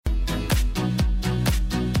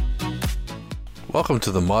Welcome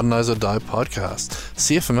to the Modernize or Die podcast,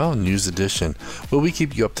 CFML News Edition, where we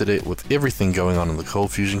keep you up to date with everything going on in the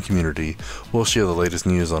Cold Fusion community. We'll share the latest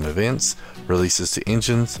news on events, releases to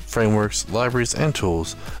engines, frameworks, libraries, and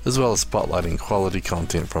tools, as well as spotlighting quality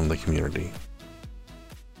content from the community.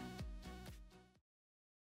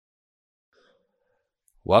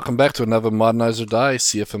 Welcome back to another Modernize or Die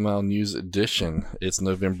CFML News Edition. It's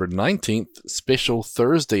November 19th, special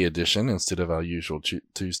Thursday edition instead of our usual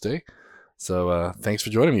Tuesday. So thanks for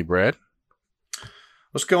joining me, Brad.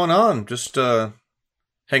 What's going on? Just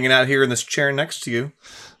hanging out here in this chair next to you.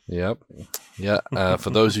 Yep. Yeah. For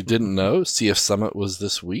those who didn't know, CF Summit was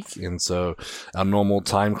this week, and so our normal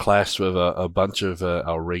time clashed with a bunch of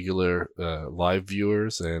our regular live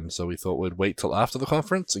viewers, and so we thought we'd wait till after the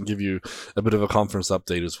conference and give you a bit of a conference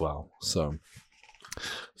update as well. So,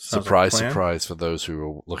 surprise for those who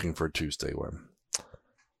are looking for a Tuesday one.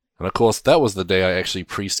 And of course, that was the day I actually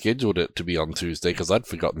pre-scheduled it to be on Tuesday because I'd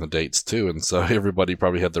forgotten the dates too, and so everybody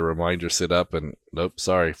probably had the reminder set up, and nope,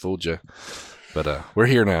 sorry, fooled you. But we're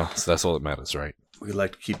here now, so that's all that matters, right? We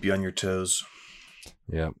like to keep you on your toes.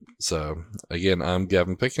 Yeah. So, again, I'm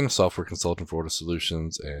Gavin Pickin, software consultant for Order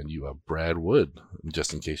Solutions, and you are Brad Wood,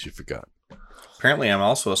 just in case you forgot. Apparently, I'm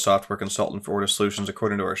also a software consultant for Order Solutions,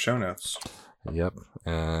 according to our show notes. Yep.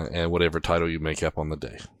 And whatever title you make up on the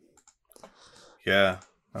day. Yeah,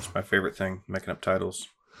 that's my favorite thing, making up titles.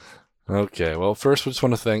 Okay, well, first we just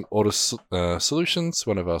want to thank Order Solutions,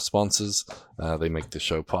 one of our sponsors. They make the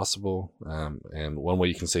show possible, and one way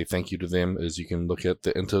you can say thank you to them is you can look at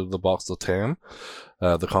the Into the Box Latam.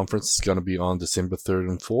 The conference is going to be on December 3rd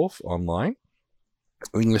and 4th online.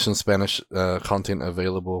 English and Spanish content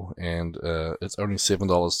available, and it's only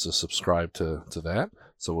 $7 to subscribe to that,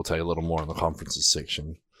 so we'll tell you a little more in the conferences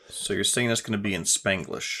section. So you're saying it's going to be in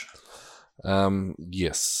Spanglish?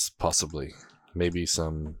 Yes, possibly. Maybe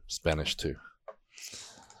some Spanish too.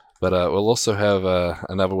 But we'll also have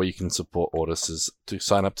another way you can support Orders is to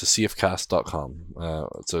sign up to cfcast.com.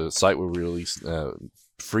 It's a site where we release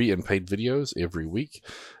free and paid videos every week.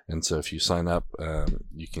 And so if you sign up,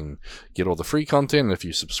 you can get all the free content. And if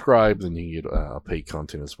you subscribe, then you get paid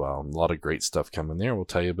content as well. And a lot of great stuff coming there. We'll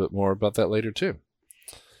tell you a bit more about that later too.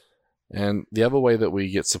 And the other way that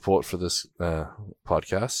we get support for this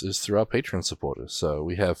podcast is through our Patreon supporters. So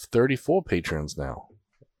we have 34 patrons now.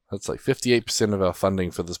 That's like 58% of our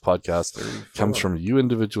funding for this podcast comes from you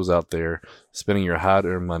individuals out there spending your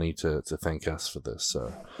hard-earned money to thank us for this.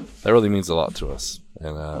 So that really means a lot to us.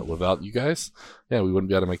 And without you guys, we wouldn't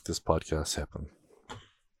be able to make this podcast happen.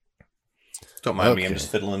 Don't mind me. I'm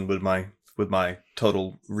just fiddling with my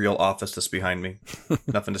total real office that's behind me.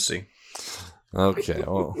 Nothing to see. Okay,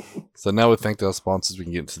 well, so now we thank our sponsors, we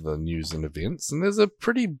can get into the news and events. And there's a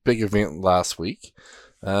pretty big event last week.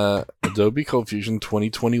 Adobe Cold Fusion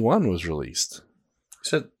 2021 was released. You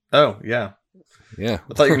said, oh, yeah. Yeah.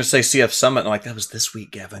 I thought you were going to say CF Summit, and I'm like, that was this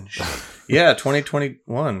week, Gavin. Yeah,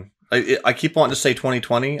 2021. I keep wanting to say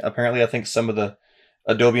 2020. Apparently, I think some of the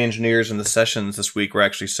Adobe engineers in the sessions this week were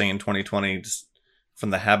actually saying 2020 just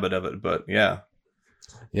from the habit of it, but yeah.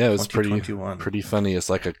 Yeah, it was pretty funny. It's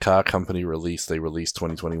like a car company release. They released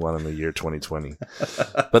 2021 in the year 2020.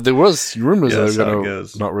 But there was rumors that they were going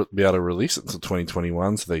to not be able to release it until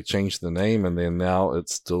 2021, so they changed the name, and then now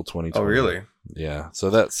it's still 2020. Oh, really? Yeah, so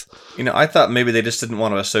that's... I thought maybe they just didn't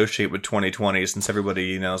want to associate with 2020 since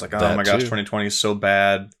everybody, is like, oh my gosh, 2020 is so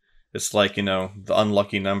bad. It's like, the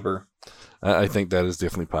unlucky number. I think that is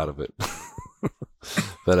definitely part of it.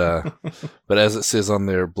 But as it says on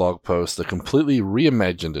their blog post, the completely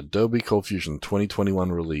reimagined Adobe Cold Fusion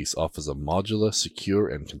 2021 release offers a modular, secure,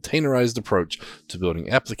 and containerized approach to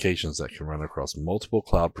building applications that can run across multiple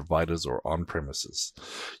cloud providers or on-premises.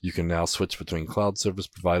 You can now switch between cloud service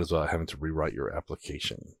providers without having to rewrite your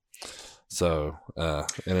application. So, in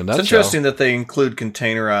a nutshell... It's interesting that they include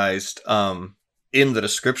containerized in the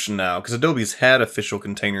description now, because Adobe's had official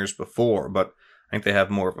containers before, but I think they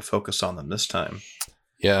have more of a focus on them this time.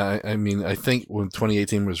 Yeah, I mean, I think when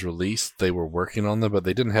 2018 was released, they were working on them, but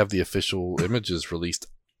they didn't have the official images released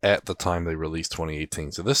at the time they released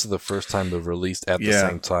 2018. So this is the first time they've released at the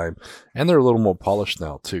same time. And they're a little more polished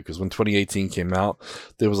now, too, because when 2018 came out,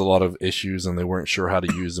 there was a lot of issues and they weren't sure how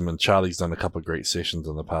to use them. And Charlie's done a couple of great sessions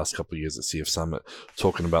in the past couple of years at CF Summit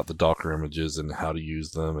talking about the Docker images and how to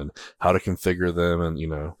use them and how to configure them.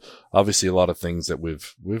 And, obviously a lot of things that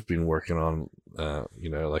we've been working on,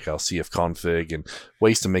 like our CF config and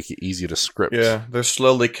ways to make it easier to script. Yeah, they're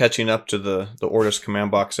slowly catching up to the Orders command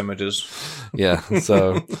box images. Yeah,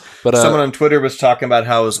 so... But someone on Twitter was talking about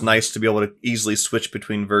how it was nice to be able to easily switch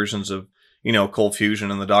between versions of, Cold Fusion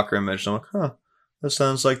and the Docker image. I'm like, That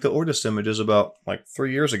sounds like the Ortus images about like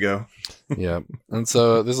 3 years ago. Yeah, and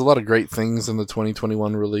so there's a lot of great things in the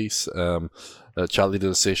 2021 release. Charlie did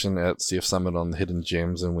a session at CF Summit on the hidden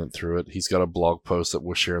gems and went through it. He's got a blog post that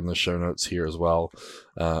we'll share in the show notes here as well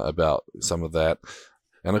about some of that.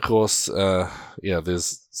 And of course,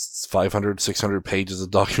 there's 500, 600 pages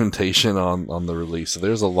of documentation on the release. So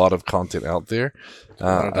there's a lot of content out there. A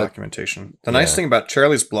lot of documentation. The nice thing about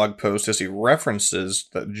Charlie's blog post is he references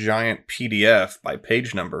the giant PDF by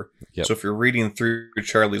page number. Yep. So if you're reading through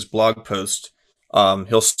Charlie's blog post,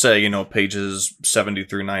 he'll say, pages 70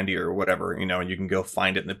 through 90 or whatever, and you can go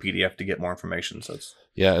find it in the PDF to get more information. So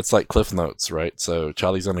it's like Cliff Notes, right? So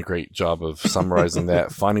Charlie's done a great job of summarizing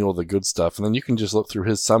that, finding all the good stuff, and then you can just look through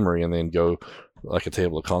his summary and then go like a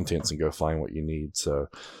table of contents and go find what you need. So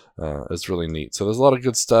it's really neat. So there's a lot of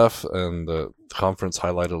good stuff, and the conference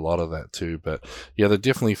highlighted a lot of that too. But yeah, they're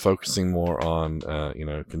definitely focusing more on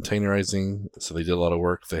containerizing. So they did a lot of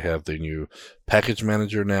work. They have their new package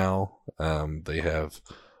manager now. They have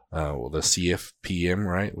the CFPM,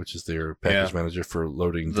 right, which is their package manager for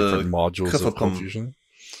loading different modules of ColdFusion.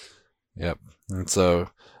 Yep. And so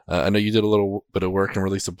I know you did a little bit of work and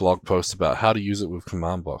released a blog post about how to use it with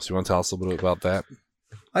CommandBox. You want to tell us a little bit about that?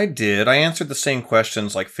 I did. I answered the same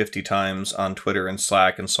questions like 50 times on Twitter and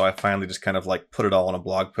Slack, and so I finally just kind of like put it all in a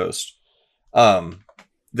blog post. I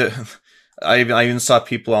even saw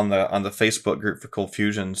people on the Facebook group for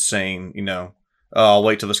ColdFusion saying, I'll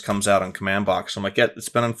wait till this comes out on CommandBox. I'm like, yeah, it's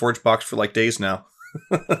been on ForgeBox for like days now.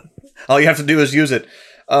 All you have to do is use it.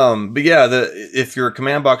 But yeah, if you're a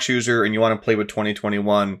CommandBox user and you want to play with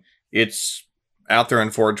 2021, it's out there in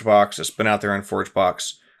ForgeBox. It's been out there in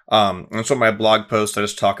ForgeBox. And so my blog post, I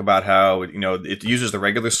just talk about how, it uses the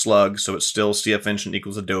regular slug, so it's still CF Engine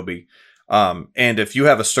equals Adobe. And if you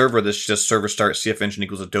have a server that's just server start CF Engine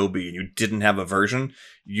equals Adobe and you didn't have a version,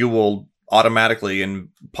 you will automatically and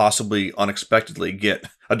possibly unexpectedly get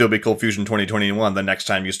Adobe ColdFusion 2021 the next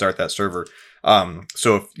time you start that server.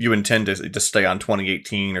 So if you intend to stay on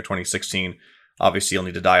 2018 or 2016, obviously you'll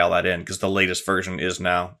need to dial that in because the latest version is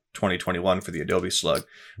now 2021 for the Adobe slug.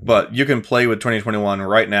 But you can play with 2021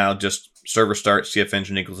 right now, just server start CF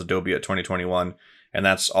Engine equals Adobe at 2021, and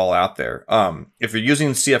that's all out there. If you're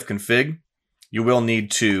using CF config, you will need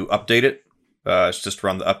to update it. It's just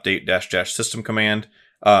run the update - system command.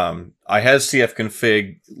 I had CF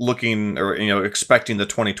config looking or expecting the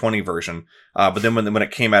 2020 version, but then when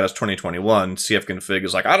it came out as 2021, CF config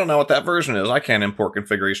is like, I don't know what that version is. I can't import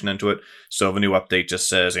configuration into it. So the new update just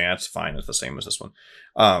says, yeah, it's fine. It's the same as this one.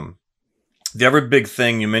 The other big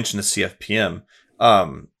thing you mentioned is CFPM.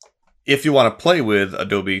 If you want to play with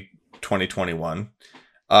Adobe 2021,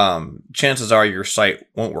 chances are your site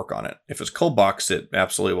won't work on it. If it's ColdBox, it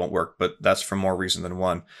absolutely won't work, but that's for more reason than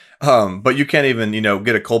one. But you can't even,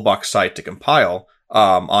 get a ColdBox site to compile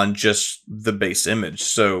on just the base image.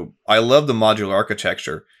 So I love the modular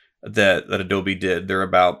architecture that Adobe did. They're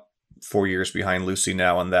about 4 years behind Lucy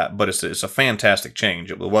now on that, but it's a fantastic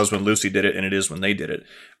change. It was when Lucy did it, and it is when they did it.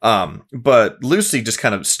 But Lucy just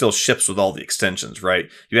kind of still ships with all the extensions, right?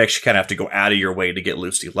 You actually kind of have to go out of your way to get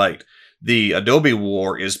Lucy Lite. The Adobe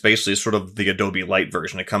War is basically sort of the Adobe Lite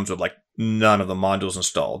version. It comes with like none of the modules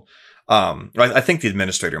installed. I think the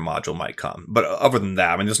administrator module might come, but other than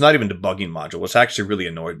that, there's not even debugging module, which actually really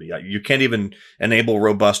annoyed me. You can't even enable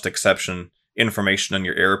robust exception information on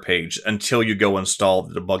your error page until you go install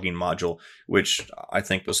the debugging module, which I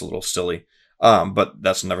think was a little silly. But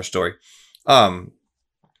that's another story.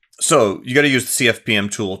 So you got to use the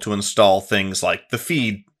CFPM tool to install things like the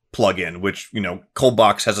feed plugin, which,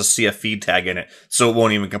 ColdBox has a CF feed tag in it, so it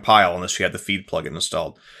won't even compile unless you have the feed plugin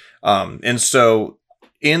installed. And so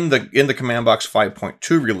in the CommandBox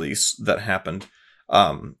 5.2 release that happened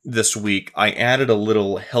this week, I added a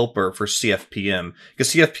little helper for CFPM,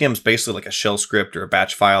 because CFPM is basically like a shell script or a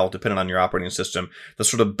batch file, depending on your operating system,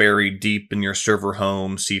 that's sort of buried deep in your server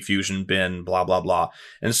home, CFusion bin, blah, blah, blah.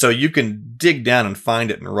 And so you can dig down and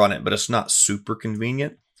find it and run it, but it's not super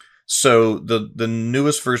convenient. So the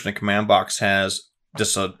newest version of CommandBox has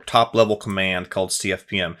just a top-level command called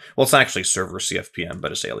CFPM. Well, it's actually server CFPM,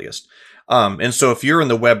 but it's aliased. And so if you're in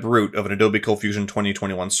the web root of an Adobe ColdFusion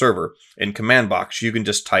 2021 server in CommandBox, you can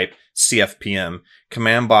just type CFPM.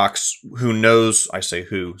 CommandBox, who knows, I say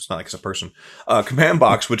who, it's not like it's a person,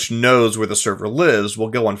 CommandBox, which knows where the server lives, will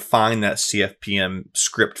go and find that CFPM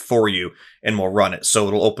script for you and will run it. So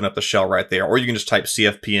it'll open up the shell right there. Or you can just type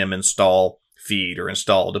CFPM install feed or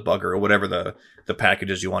install debugger or whatever the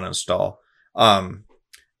packages you want to install.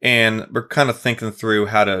 And we're kind of thinking through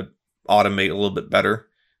how to automate a little bit better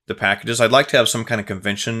the packages. I'd like to have some kind of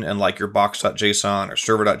convention and like your box.json or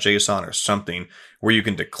server.json or something where you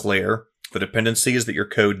can declare the dependencies that your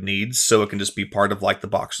code needs, so it can just be part of like the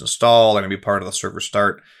box install or maybe part of the server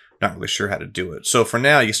start. Not really sure how to do it. So for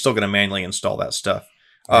now, you're still going to manually install that stuff.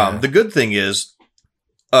 The good thing is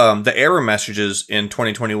the error messages in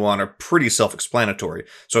 2021 are pretty self-explanatory.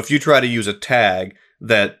 So if you try to use a tag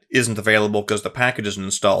that isn't available because the package isn't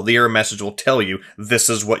installed, the error message will tell you this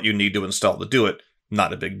is what you need to install to do it.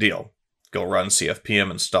 Not a big deal. Go run CFPM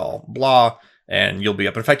install blah, and you'll be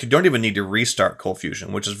up. In fact, you don't even need to restart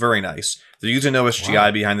ColdFusion, which is very nice. They're using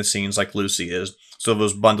OSGI behind the scenes like Lucy is, so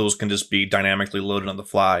those bundles can just be dynamically loaded on the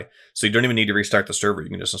fly. So you don't even need to restart the server. You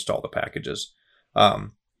can just install the packages.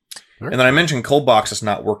 And then I mentioned ColdBox is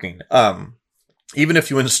not working. Even if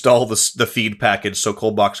you install the feed package so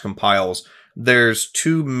ColdBox compiles, there's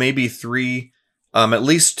 2, maybe 3, at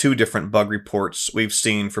least 2 different bug reports we've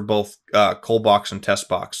seen for both ColdBox and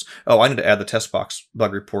TestBox. Oh, I need to add the TestBox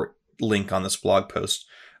bug report link on this blog post.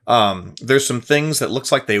 There's some things that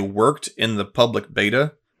looks like they worked in the public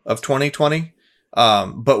beta of 2020.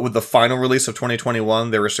 But with the final release of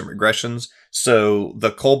 2021, there were some regressions. So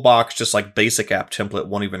the ColdBox, just like basic app template,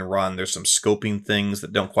 won't even run. There's some scoping things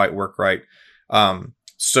that don't quite work right.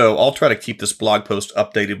 So I'll try to keep this blog post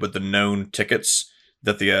updated with the known tickets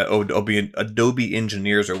that the Adobe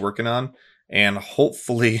engineers are working on. And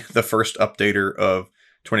hopefully the first updater of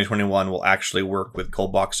 2021 will actually work with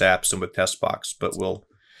ColdBox apps and with TestBox. But we'll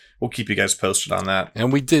keep you guys posted on that.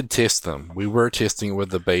 And we did test them. We were testing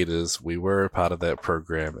with the betas. We were a part of that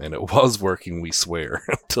program, and it was working, we swear,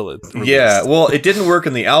 until it released. Yeah, well, it didn't work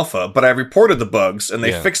in the alpha, but I reported the bugs, and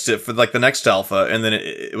they fixed it for like the next alpha, and then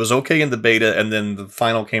it was okay in the beta, and then the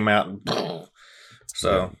final came out, and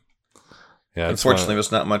so yeah, unfortunately,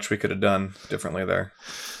 there's not much we could have done differently there.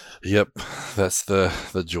 Yep, that's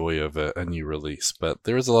the joy of a new release. But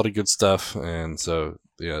there is a lot of good stuff, and so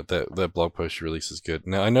yeah, that blog post release is good.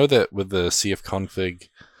 Now I know that with the CFconfig,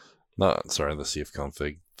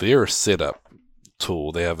 their setup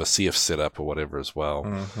tool, they have a CF setup or whatever as well.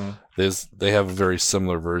 Mm-hmm. They have very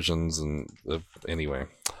similar versions, and anyway,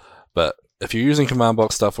 but if you're using command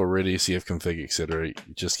box stuff already, CFconfig, etc., you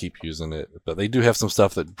just keep using it. But they do have some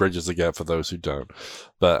stuff that bridges the gap for those who don't.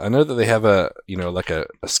 But I know that they have a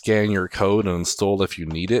scan your code and install if you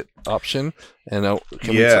need it option. And I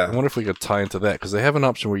wonder if we could tie into that, because they have an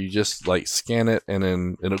option where you just like scan it and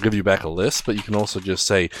then it'll give you back a list. But you can also just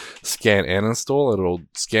say scan and install. It'll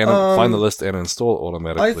scan it, find the list and install it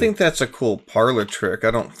automatically. I think that's a cool parlor trick. I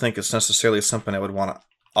don't think it's necessarily something I would want to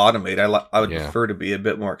automate. I would prefer to be a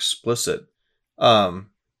bit more explicit. Because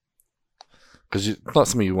it's not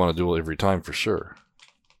something you want to do every time for sure.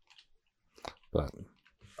 But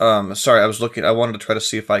sorry, I wanted to try to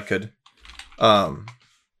see if I could. I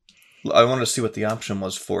wanted to see what the option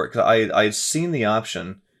was for it, because I'd seen the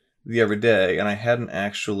option the other day, and I hadn't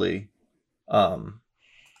actually ran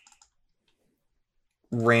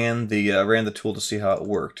the tool to see how it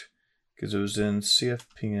worked, because it was in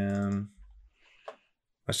CFPM.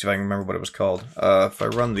 Let's see if I can remember what it was called. If I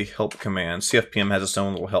run the help command, CFPM has its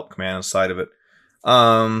own little help command inside of it.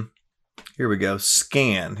 Here we go.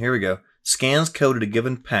 Scan. Here we go. Scans code at a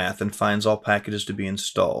given path and finds all packages to be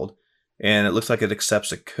installed. And it looks like it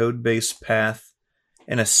accepts a code-based path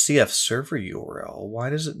and a CF server URL. Why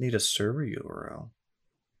does it need a server URL?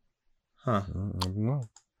 Huh. I don't know.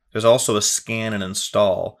 There's also a scan and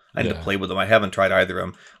install. I need to play with them. I haven't tried either of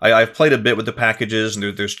them. I've played a bit with the packages,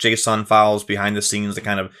 and there's JSON files behind the scenes that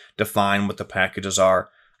kind of define what the packages are.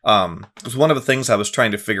 Because one of the things I was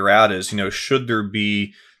trying to figure out is, should there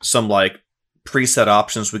be some like preset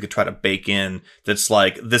options we could try to bake in that's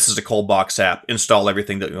like, this is a ColdBox app, install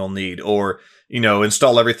everything that you'll need, or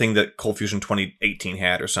install everything that ColdFusion 2018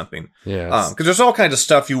 had or something. Yeah. Because there's all kinds of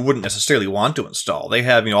stuff you wouldn't necessarily want to install. They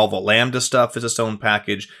have, all the Lambda stuff is its own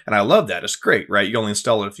package, and I love that. It's great, right? You only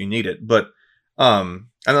install it if you need it. But, and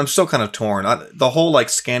I'm still kind of torn. The whole,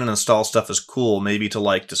 scan and install stuff is cool, maybe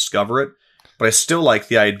to, discover it. But I still like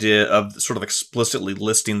the idea of sort of explicitly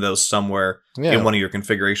listing those somewhere in one of your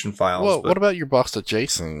configuration files. Well, what about your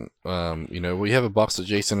box.json? We have a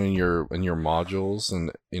box.json in your modules,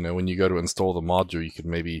 and when you go to install the module, you could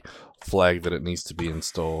maybe flag that it needs to be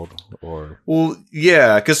installed. Or you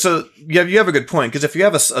have a good point, because if you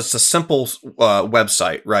have a simple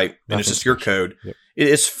website, right, and it's just your code,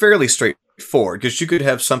 it's fairly straightforward. Because you could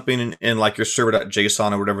have something in your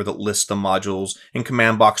server.json or whatever that lists the modules, and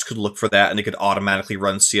command box could look for that, and it could automatically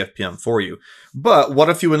run CFPM for you. But what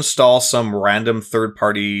if you install some random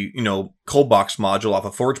third-party, ColdBox module off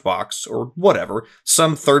of ForgeBox or whatever,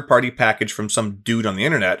 some third-party package from some dude on the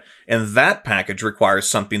internet, and that package requires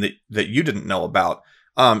something that you didn't know about?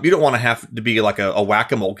 You don't want to have to be like a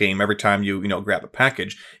whack-a-mole game every time you grab a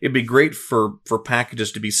package. It'd be great for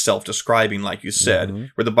packages to be self-describing, like you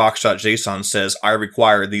said, where the box.json says, I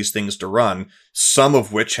require these things to run, some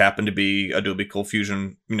of which happen to be Adobe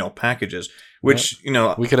ColdFusion, packages, which,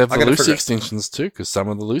 we could have the Lucy extensions too, because some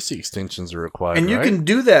of the Lucy extensions are required. And you can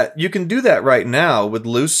do that. You can do that right now with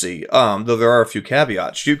Lucy, though there are a few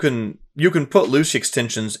caveats. You can put Lucy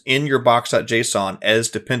extensions in your box.json as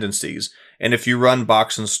dependencies. And if you run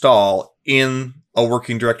box install in a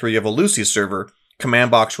working directory of a Lucy server, command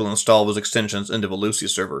box will install those extensions into the Lucy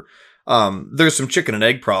server. There's some chicken and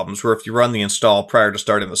egg problems where if you run the install prior to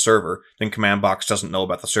starting the server, then command box doesn't know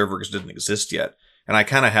about the server because it didn't exist yet. And I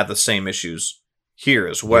kind of have the same issues here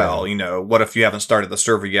as well. Yeah. What if you haven't started the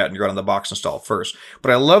server yet and you're running the box install first?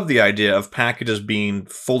 But I love the idea of packages being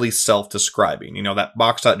fully self-describing. That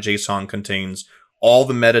box.json contains all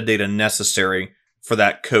the metadata necessary for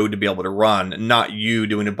that code to be able to run, not you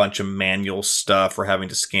doing a bunch of manual stuff or having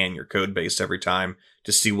to scan your code base every time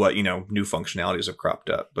to see what, new functionalities have cropped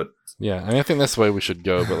up. But yeah, I think that's the way we should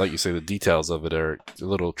go. But like you say, the details of it are a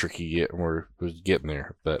little tricky yet, and we're getting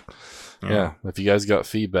there. But yeah, if you guys got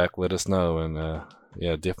feedback, let us know. And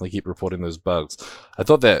definitely keep reporting those bugs. I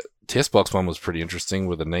thought that test box one was pretty interesting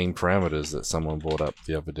with the name parameters that someone brought up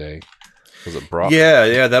the other day. Was it Brock?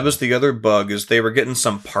 Yeah, that was the other bug, is they were getting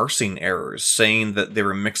some parsing errors saying that they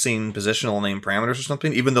were mixing positional name parameters or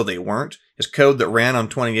something, even though they weren't. It's code that ran on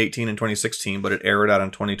 2018 and 2016, but it errored out on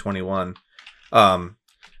 2021.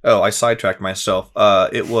 I sidetracked myself.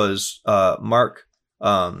 It was Mark,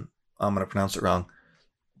 I'm going to pronounce it wrong,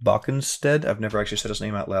 Bockenstead. I've never actually said his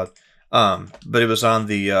name out loud. But it was on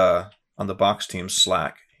the Box team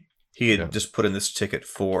Slack. He had just put in this ticket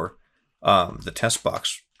for the test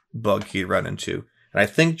box bug he had run into. And I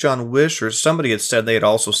think John Wish or somebody had said they had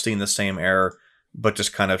also seen the same error, but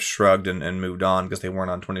just kind of shrugged and moved on because they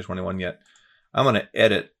weren't on 2021 yet. I'm going to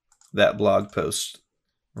edit that blog post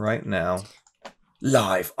right now,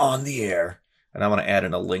 live on the air. And I want to add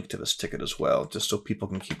in a link to this ticket as well, just so people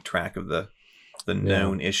can keep track of the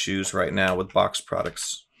known issues right now with box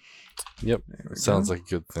products. Yep, sounds like a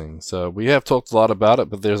good thing. So we have talked a lot about it,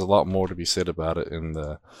 but there's a lot more to be said about it in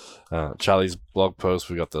the Charlie's blog post.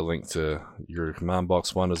 We got the link to your command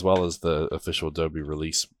box one, as well as the official Adobe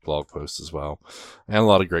release blog post as well, and a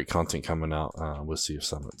lot of great content coming out with CF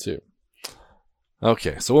Summit too.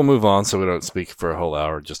 Okay, so we'll move on so we don't speak for a whole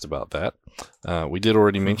hour just about that. We did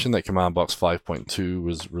already mention that command box 5.2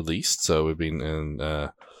 was released, so we've been in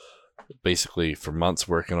basically for months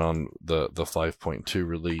working on the 5.2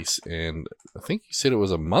 release, and I think you said it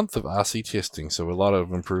was a month of RC testing, so a lot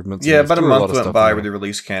of improvements. Yeah, about a month went by with the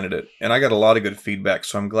release candidate, and I got a lot of good feedback,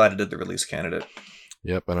 so I'm glad I did the release candidate.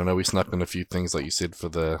 Yep, and I know we snuck in a few things like you said for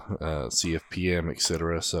the CFPM,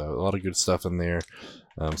 etc. So a lot of good stuff in there.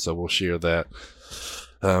 So we'll share that,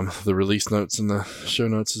 the release notes in the show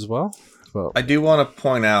notes as well. I do want to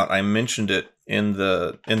point out, I mentioned it in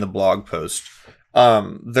the blog post.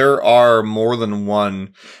 There are more than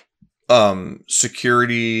one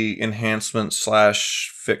security enhancement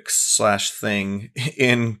 /fix /thing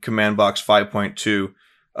in command box 5.2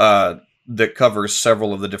 that covers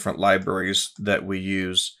several of the different libraries that we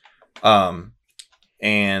use.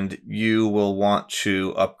 And you will want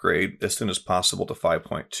to upgrade as soon as possible to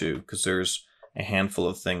 5.2 because there's a handful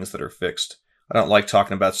of things that are fixed. I don't like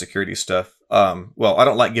talking about security stuff. I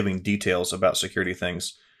don't like giving details about security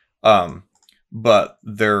things. But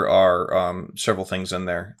there are several things in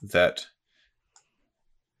there that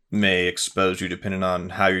may expose you depending on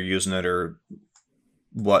how you're using it or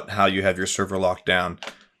how you have your server locked down.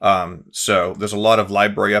 So there's a lot of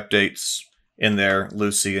library updates in there,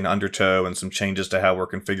 Lucy and Undertow, and some changes to how we're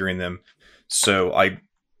configuring them. So I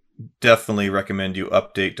definitely recommend you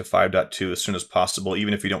update to 5.2 as soon as possible,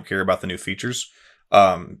 even if you don't care about the new features,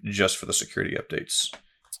 just for the security updates.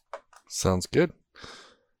 Sounds good.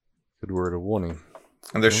 Good word of warning.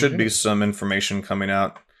 And there should be some information coming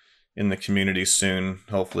out in the community soon,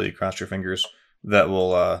 hopefully, cross your fingers, that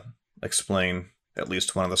will explain at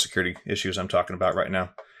least one of the security issues I'm talking about right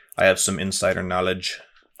now. I have some insider knowledge.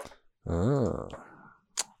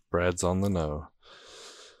 Brad's on the know.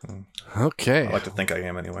 Okay. I like to think I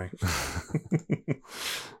am anyway.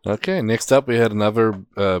 Okay, next up we had another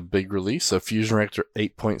big release. So Fusion Reactor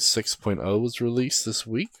 8.6.0 was released this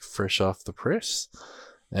week, fresh off the press.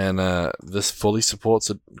 And this fully supports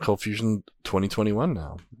ColdFusion 2021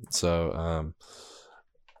 now. So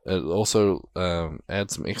it also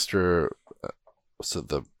adds some extra,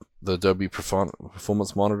 the Adobe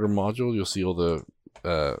Performance Monitor module. You'll see all the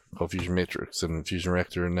called Fusion Metrics and Fusion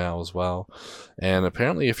Reactor now as well. And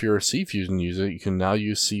apparently, if you're a C Fusion user, you can now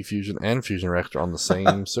use C Fusion and Fusion Reactor on the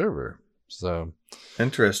same server. So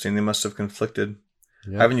interesting. They must have conflicted.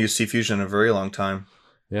 yeah. I haven't used C Fusion in a very long time.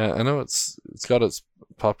 Yeah, I know it's got its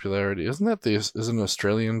popularity. Isn't that is an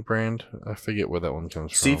Australian brand? I forget where that one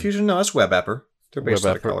comes from. C Fusion? No, that's WebApper. They're based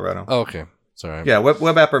out of Colorado. Oh, okay. Sorry. Yeah,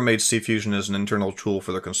 WebApper made C Fusion as an internal tool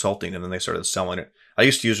for their consulting, and then they started selling it. I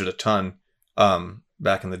used to use it a ton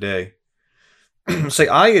back in the day. Say,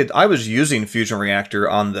 I was using Fusion Reactor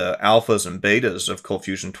on the alphas and betas of Cold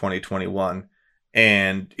Fusion 2021,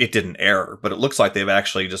 and it didn't error. But it looks like they've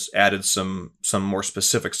actually just added some more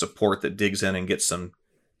specific support that digs in and gets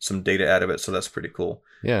some data out of it. So that's pretty cool.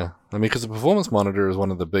 Yeah, I mean, because the performance monitor is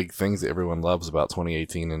one of the big things that everyone loves about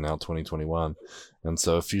 2018 and now 2021. And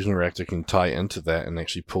so if Fusion Reactor can tie into that and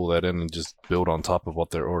actually pull that in and just build on top of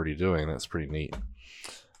what they're already doing, that's pretty neat.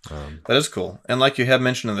 That is cool. And like you have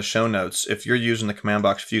mentioned in the show notes, if you're using the Command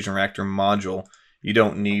Box Fusion Reactor module, you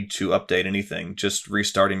don't need to update anything. Just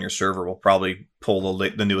restarting your server will probably pull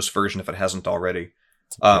the newest version if it hasn't already.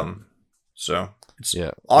 So it's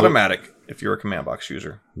automatic if you're a Command Box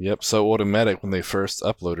user. Yep, so automatic. When they first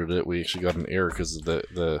uploaded it, we actually got an error because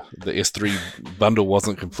the S3 bundle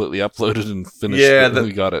wasn't completely uploaded and finished. Yeah,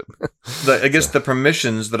 we got it. I guess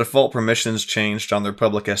the default permissions changed on their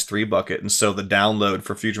public S3 bucket, and so the download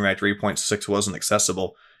for Fusion Reactor 8.6 wasn't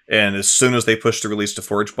accessible. And as soon as they pushed the release to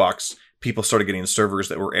ForgeBox, people started getting servers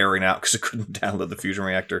that were airing out because it couldn't download the Fusion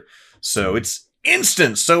Reactor. So it's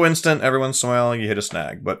instant, so instant. Every once in a while, you hit a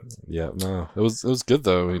snag. But yeah, no, it was good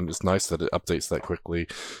though. I mean, it's nice that it updates that quickly,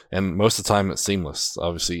 and most of the time it's seamless.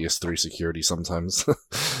 Obviously, S3 security sometimes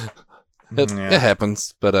it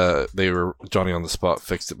happens, but they were Johnny on the spot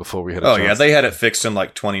fixed it before we had. They had it fixed in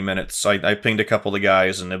like 20 minutes. I pinged a couple of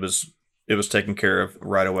guys, and it was taken care of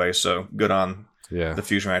right away. So good on the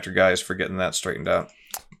Fusion Reactor guys for getting that straightened out.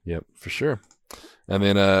 Yep, for sure. And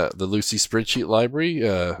then the Lucy spreadsheet library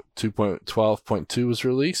 2.12.2 was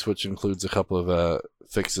released, which includes a couple of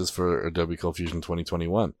fixes for Adobe Cold Fusion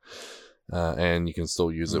 2021. And you can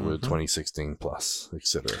still use it with 2016 plus,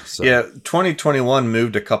 etc. So. Yeah, 2021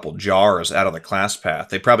 moved a couple jars out of the class path.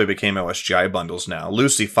 They probably became OSGI bundles now.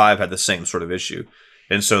 Lucy 5 had the same sort of issue.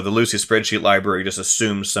 And so the Lucy spreadsheet library just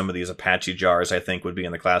assumes some of these Apache jars, I think, would be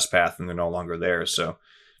in the class path, and they're no longer there. So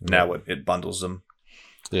now it bundles them.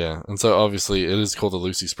 Yeah, and so obviously it is called the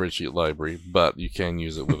Lucy spreadsheet library, but you can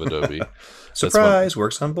use it with Adobe. Surprise,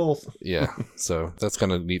 works on both. Yeah, so that's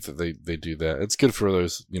kind of neat that they do that. It's good for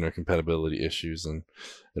those, compatibility issues and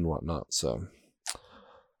whatnot. So,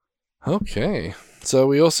 okay. So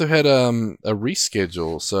we also had a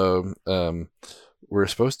reschedule. So we're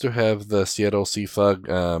supposed to have the Seattle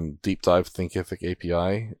CFUG Deep Dive Thinkific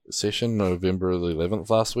API session November the 11th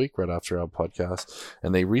last week, right after our podcast,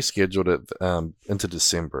 and they rescheduled it into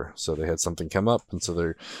December. So they had something come up, and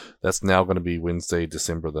so that's now going to be Wednesday,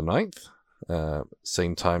 December the 9th.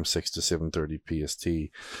 Same time, 6 to 7:30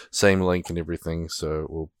 PST. Same link and everything, so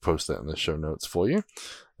we'll post that in the show notes for you,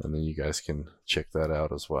 and then you guys can check that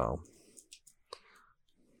out as well.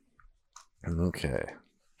 Okay.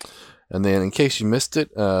 And then, in case you missed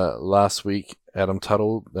it, last week, Adam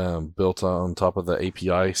Tuttle built on top of the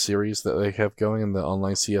API series that they have going in the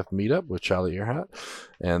online CF meetup with Charlie Earhart.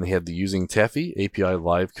 And they had the Using Taffy API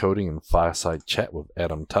live coding and fireside chat with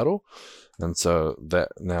Adam Tuttle. And so that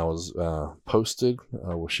now is posted.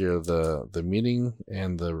 We'll share the meeting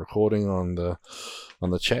and the recording on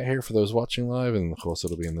the chat here for those watching live. And of course,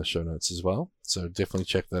 it'll be in the show notes as well. So definitely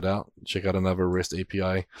check that out. Check out another REST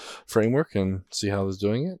API framework and see how it's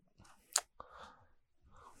doing it.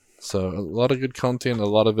 So a lot of good content, a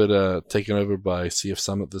lot of it taken over by CF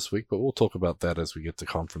Summit this week, but we'll talk about that as we get to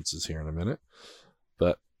conferences here in a minute.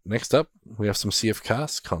 But next up, we have some CF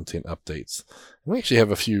Cast content updates. And we actually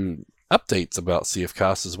have a few updates about CF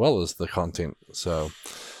Cast as well as the content. So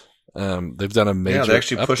they've done a major they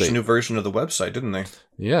actually pushed update. a new version of the website, didn't they?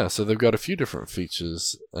 Yeah, so they've got a few different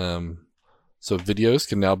features. So videos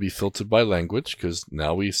can now be filtered by language because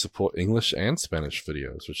now we support English and Spanish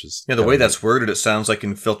videos, which is the way that's worded, it sounds like you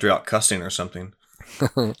can filter out cussing or something.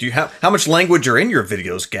 Do you have how much language are in your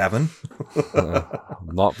videos, Gavin?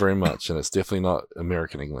 Not very much, and it's definitely not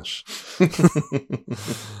American English.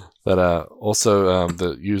 But also,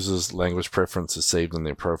 the user's language preference is saved in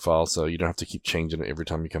their profile, so you don't have to keep changing it every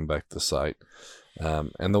time you come back to the site.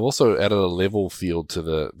 And they've also added a level field to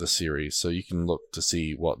the series, so you can look to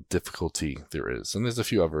see what difficulty there is. And there's a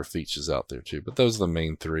few other features out there too, but those are the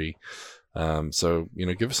main three. So,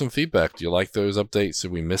 give us some feedback. Do you like those updates? Are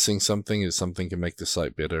we missing something? Is something can make the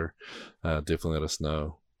site better? Definitely let us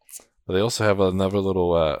know. But they also have another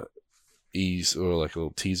little ease or like a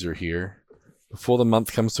little teaser here. Before the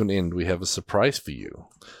month comes to an end, we have a surprise for you.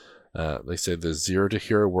 They said the Zero to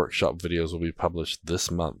Hero workshop videos will be published this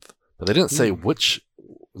month, but they didn't say which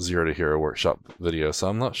Zero to Hero workshop video, so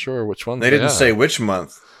I'm not sure which ones they didn't say which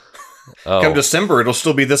month. Oh. Come December, it'll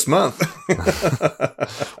still be this month.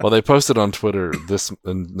 Well, they posted on Twitter this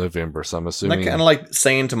in November, so I'm assuming. Isn't that kind of like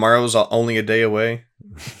saying tomorrow's only a day away?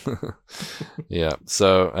 Yeah.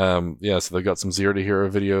 So, so they've got some Zero to Hero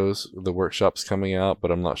videos. The workshop's coming out, but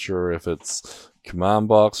I'm not sure if it's Command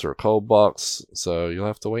Box or Cold Box, so you'll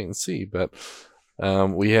have to wait and see. But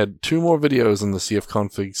we had 2 more videos in the CF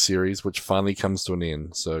Config series, which finally comes to an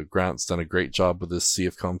end. So Grant's done a great job with this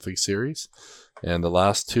CF Config series. And the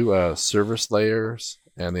last 2 are service layers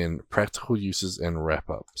and then practical uses and wrap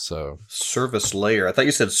up. So service layer. I thought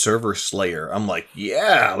you said server slayer. I'm like,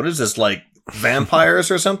 yeah, what is this, like vampires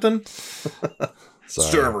or something?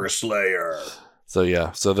 Server slayer. So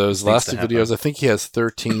yeah, so those last 2 videos, I think he has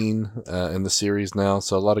 13 in the series now.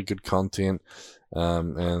 So a lot of good content.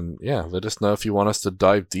 And yeah, let us know if you want us to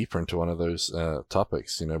dive deeper into one of those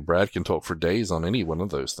topics. You know, Brad can talk for days on any one of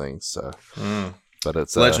those things. So. But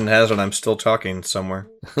it's legend has it I'm still talking somewhere.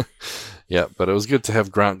 Yeah, but it was good to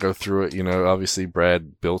have Grant go through it. You know, obviously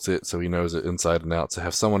Brad built it, so he knows it inside and out. To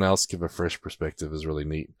have someone else give a fresh perspective is really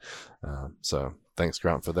neat. So thanks,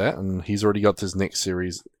 Grant, for that. And he's already got his next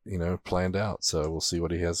series, you know, planned out. So we'll see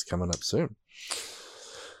what he has coming up soon.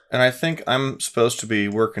 And I think I'm supposed to be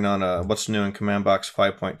working on a What's New in Command Box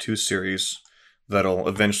 5.2 series that'll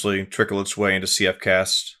eventually trickle its way into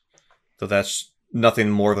CFcast. So that's nothing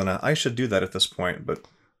more than I should do that at this point, but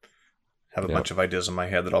have a bunch of ideas in my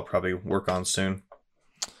head that I'll probably work on soon.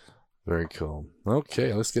 Very cool.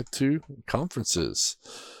 Okay, let's get to conferences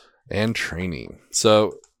and training.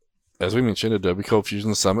 So, as we mentioned, Adobe Cold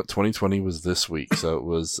Fusion Summit 2020 was this week. So it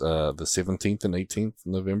was the 17th and 18th of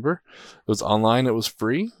November. It was online, it was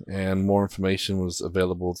free, and more information was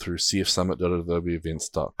available through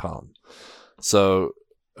cfsummit.adobeevents.com. So,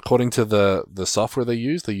 according to the software they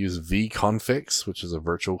use vConfix, which is a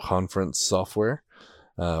virtual conference software,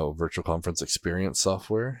 virtual conference experience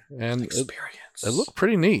software, and it looked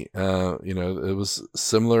pretty neat. You know, it was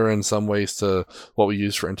similar in some ways to what we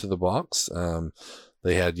use for Into the Box.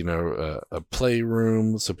 They had, you know, a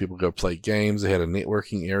playroom so people go play games. They had a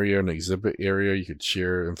networking area, an exhibit area. You could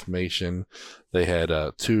share information. They had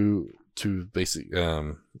two basic,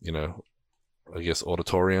 you know, I guess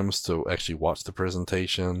auditoriums to actually watch the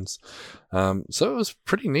presentations. So it was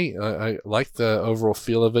pretty neat. I liked the overall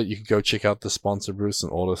feel of it. You could go check out the sponsor booths, and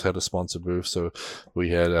Aldous had a sponsor booth. So we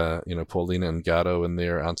had, you know, Paulina and Gatto in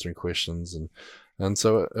there answering questions, and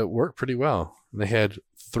so it worked pretty well. They had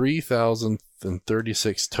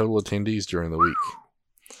 3,036 total attendees during the week.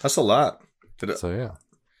 That's a lot. So yeah.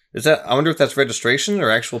 Is that? I wonder if that's registration or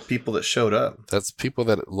actual people that showed up. That's people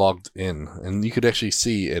that logged in, and you could actually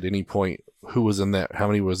see at any point who was in that, how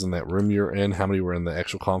many was in that room you're in, how many were in the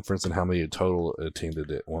actual conference, and how many total attended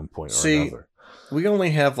at one point or another. We only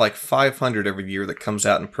have like 500 every year that comes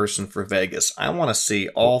out in person for Vegas. I want to see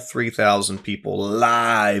all 3,000 people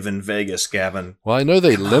live in Vegas, Gavin. Well, I know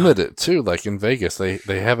they limit it too. Like in Vegas, they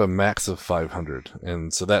have a max of 500,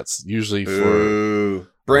 and so that's usually for.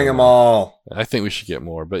 Bring them all. I think we should get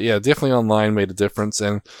more, but yeah, definitely online made a difference.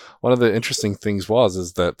 And one of the interesting things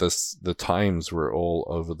is that the times were all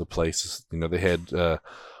over the place. You know, they had,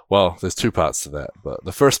 well, there's 2 parts to that, but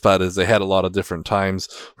the first part is they had a lot of different times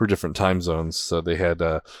for different time zones. So they had,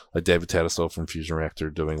 like David Tattersall from Fusion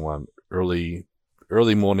Reactor doing one early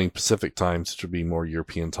morning Pacific times, which would be more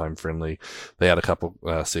European time friendly. They had a couple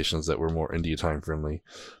sessions that were more India time friendly.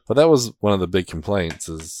 But that was one of the big complaints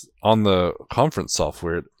is on the conference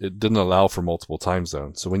software, it didn't allow for multiple time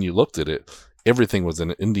zones. So when you looked at it, everything was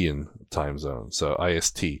in Indian time zone, so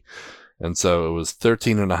IST. And so it was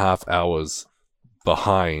 13 and a half hours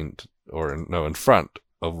behind, or no, in front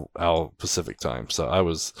of our Pacific time. So I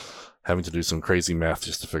was having to do some crazy math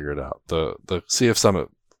just to figure it out. The CF Summit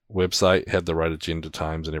website had the right agenda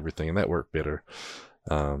times and everything, and that worked better.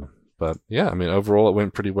 But yeah, I mean, overall it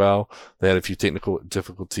went pretty well. They had a few technical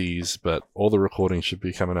difficulties, but all the recordings should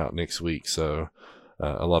be coming out next week. So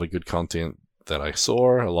a lot of good content that I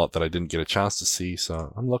saw, a lot that I didn't get a chance to see.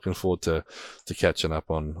 So I'm looking forward to catching up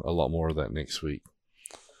on a lot more of that next week.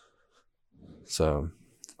 So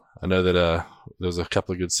I know that there was a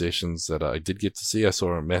couple of good sessions that I did get to see. I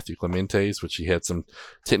saw Matthew Clemente's, which he had some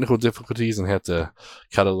technical difficulties and had to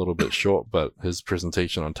cut a little bit short, but his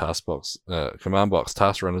presentation on Command Box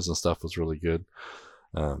task runners and stuff was really good.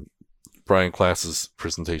 Brian Klass's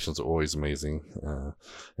presentations are always amazing,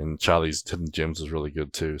 and Charlie's Hidden Gems was really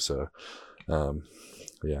good too. So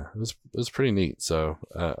yeah, it was pretty neat. So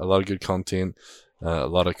a lot of good content, a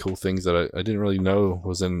lot of cool things that I didn't really know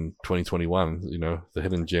was in 2021. You know, the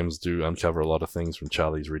hidden gems do uncover a lot of things from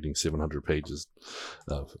Charlie's reading 700 pages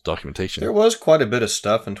of documentation. There was quite a bit of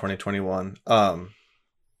stuff in 2021.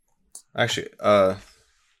 Actually, I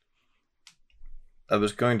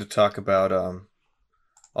was going to talk about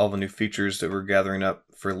all the new features that we're gathering up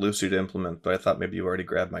for Lucy to implement, but I thought maybe you already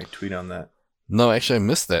grabbed my tweet on that. No, actually, I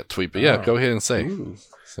missed that tweet, but yeah, go ahead and say.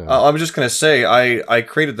 So. I was just going to say, I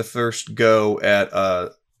created the first go at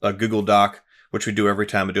a Google Doc, which we do every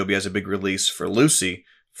time Adobe has a big release for Lucy,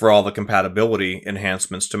 for all the compatibility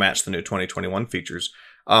enhancements to match the new 2021 features.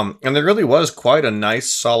 And there really was quite a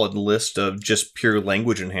nice, solid list of just pure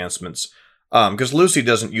language enhancements. Because Lucy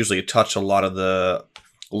doesn't usually touch a lot of the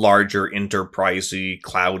larger enterprisey,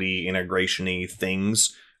 cloudy, integration-y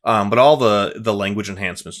things. But all the language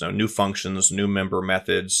enhancements, new functions, new member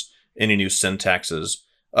methods, any new syntaxes,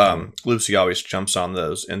 Lucy always jumps on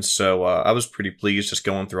those. And so I was pretty pleased just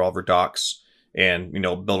going through all of her docs and,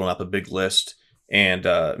 building up a big list. And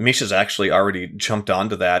Misha's actually already jumped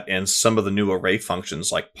onto that. And some of the new array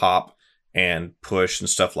functions like pop and push and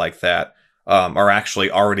stuff like that are actually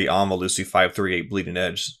already on the Lucy 5.3.8 Bleeding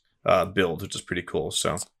Edge build, which is pretty cool.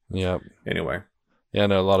 So, yeah. Anyway. Yeah, I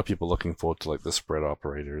know a lot of people looking forward to like the spread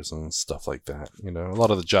operators and stuff like that. A lot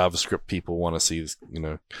of the JavaScript people want to see,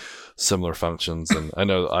 similar functions. And I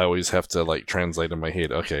know I always have to like translate in my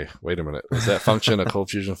head. Okay, wait a minute. Is that function a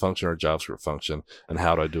ColdFusion function or a JavaScript function? And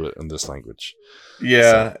how do I do it in this language?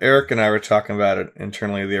 Yeah, so, Eric and I were talking about it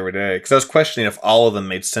internally the other day because I was questioning if all of them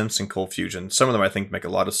made sense in ColdFusion. Some of them I think make a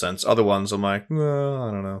lot of sense. Other ones I'm like, well,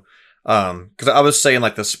 I don't know. Because I was saying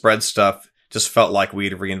like the spread stuff just felt like we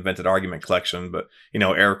had reinvented argument collection, but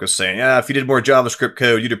Eric was saying, if you did more JavaScript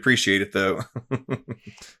code, you'd appreciate it though.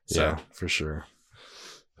 So. Yeah, for sure.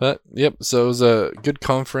 But yep, so it was a good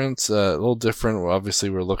conference, a little different. Obviously,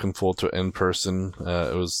 we're looking forward to it in person.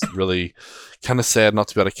 It was really kind of sad not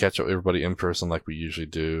to be able to catch up with everybody in person like we usually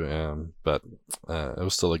do, but it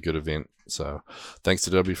was still a good event. So thanks to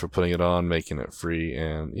Adobe for putting it on, making it free,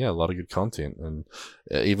 and yeah, a lot of good content. And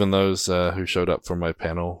even those who showed up for my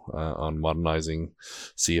panel on modernizing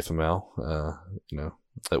CFML,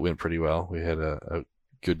 that went pretty well. We had a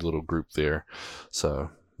good little group there. So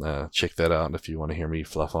check that out if you want to hear me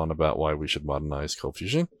fluff on about why we should modernize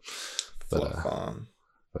ColdFusion. But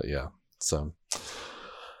yeah, so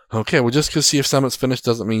okay. Well, just because CF Summit's finished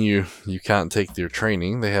doesn't mean you can't take their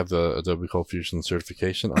training. They have the Adobe ColdFusion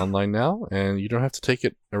certification online now, and you don't have to take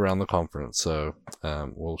it around the conference. So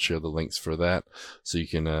we'll share the links for that, so you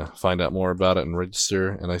can find out more about it and register.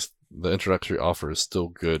 And the introductory offer is still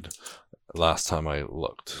good. Last time I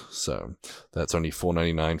looked, so that's only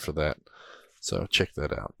 $4.99 for that. So check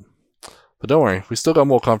that out. But don't worry, we still got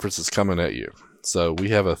more conferences coming at you. So we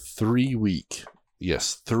have a 3-week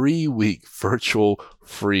virtual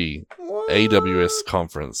free AWS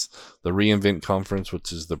conference. The reInvent conference,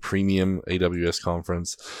 which is the premium AWS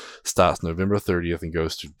conference, starts November 30th and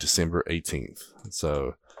goes to December 18th.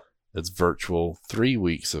 So it's virtual, 3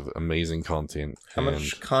 weeks of amazing content. How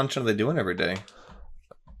much content are they doing every day?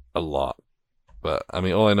 A lot. But I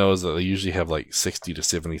mean, all I know is that they usually have like 60 to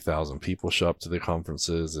 70,000 people show up to their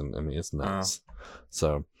conferences, and I mean, it's nuts. Wow.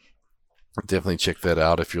 So definitely check that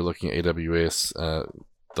out if you're looking at AWS.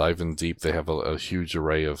 Dive in deep. They have a huge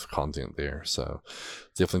array of content there, so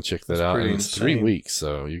definitely check that out. And it's 3 weeks,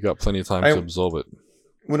 so you got plenty of time to absorb it.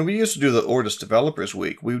 When we used to do the Ortus Developers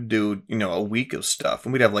Week, we would do a week of stuff,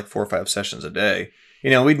 and we'd have like 4 or 5 sessions a day.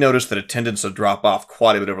 We'd noticed that attendance would drop off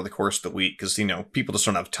quite a bit over the course of the week because, people just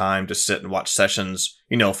don't have time to sit and watch sessions,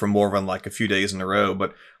 for more than like a few days in a row.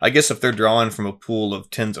 But I guess if they're drawing from a pool of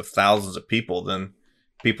tens of thousands of people, then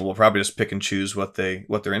people will probably just pick and choose what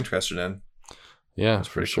they're interested in. Yeah, that's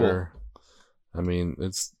for sure. Cool. I mean,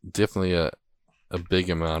 it's definitely a big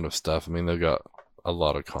amount of stuff. I mean, they've got a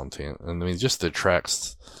lot of content. And I mean, just the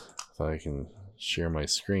tracks, if I can share my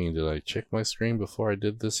screen. Did I check my screen before I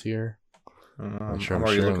did this here? I'm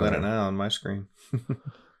already looking at it now on my screen.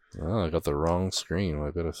 Oh, I got the wrong screen. Well,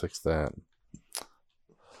 I better fix that.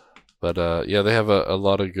 But yeah, they have a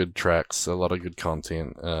lot of good tracks, a lot of good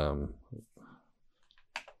content. I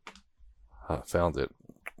found it.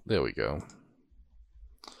 There we go.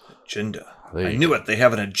 Agenda. I knew it. They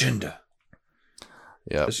have an agenda.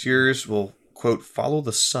 Yeah. This year's will, quote, follow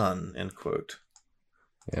the sun, end quote.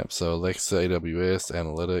 Yep, so Alexa, AWS,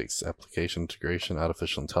 analytics, application integration,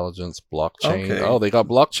 artificial intelligence, blockchain. Okay. Oh, they got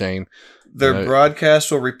blockchain. Their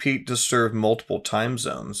broadcast will repeat to serve multiple time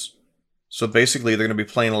zones. So basically, they're going to be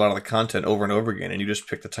playing a lot of the content over and over again, and you just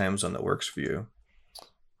pick the time zone that works for you.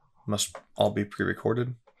 Must all be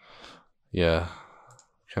pre-recorded? Yeah.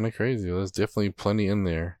 kind of crazy. There's definitely plenty in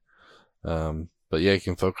there. But yeah, you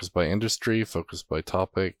can focus by industry, focus by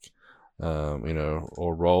topic,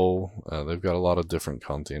 or role. They've got a lot of different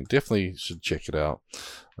content. Definitely should check it out.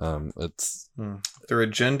 Their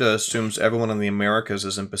agenda assumes everyone in the Americas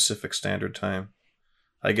is in Pacific Standard Time.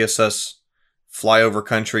 I guess us flyover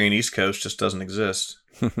country and East Coast just doesn't exist.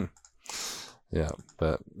 Yeah,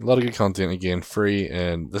 but a lot of good content, again, free,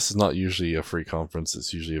 and this is not usually a free conference.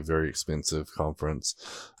 It's usually a very expensive conference,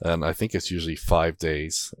 and I think it's usually 5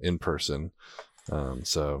 days in person,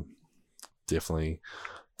 so definitely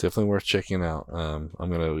worth checking out. I'm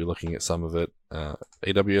going to be looking at some of it.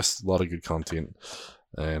 AWS, a lot of good content,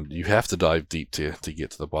 and you have to dive deep to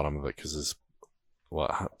get to the bottom of it, because there's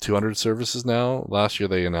 200 services now. Last year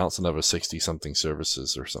they announced another 60 something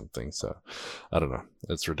services or something, so I don't know,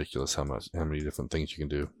 it's ridiculous how many different things you can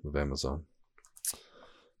do with Amazon.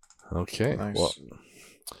 Okay, nice. Well,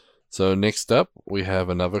 so next up we have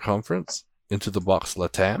another conference, Into the Box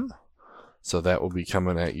LATAM, so that will be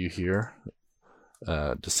coming at you here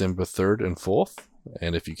December 3rd and 4th,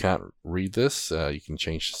 and if you can't read this, you can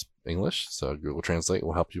change English, so Google Translate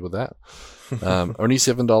will help you with that. Only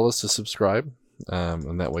 $7 to subscribe.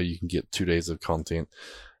 And that way you can get 2 days of content.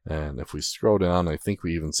 And if we scroll down, I think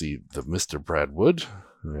we even see the Mr. Brad Wood.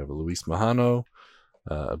 We have Luis Mahano,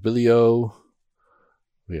 Abilio.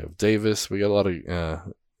 We have Davis. We got a lot of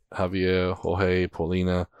Javier, Jorge,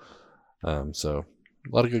 Paulina. So a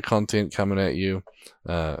lot of good content coming at you.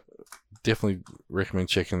 Definitely recommend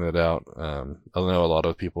checking that out. I know a lot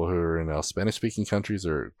of people who are in our Spanish-speaking countries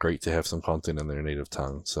are great to have some content in their native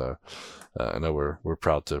tongue. So I know we're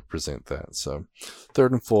proud to present that. So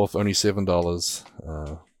 3rd and 4th, only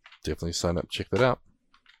 $7. Definitely sign up, check that out.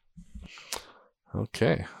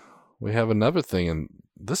 Okay, we have another thing, and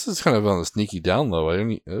this is kind of on a sneaky down low.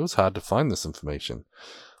 It was hard to find this information,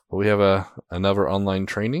 but we have another online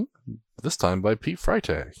training, this time by Pete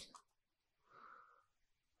Freitag.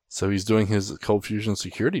 So he's doing his Cold Fusion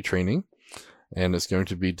security training, and it's going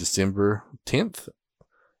to be December 10th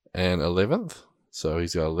and 11th. So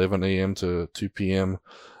he's got 11 a.m. to 2 p.m.,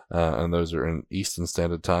 and those are in Eastern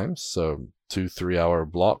Standard Times. So 2 3-hour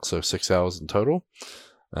blocks, so 6 hours in total.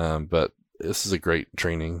 But this is a great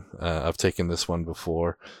training. I've taken this one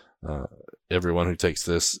before. Everyone who takes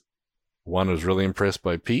this, one, is really impressed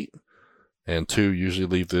by Pete, and 2, usually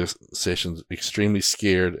leave the sessions extremely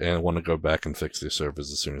scared and want to go back and fix their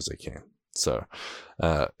servers as soon as they can. So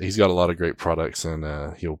he's got a lot of great products,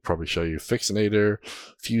 and he'll probably show you Fixinator,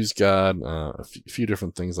 FuseGuard, a few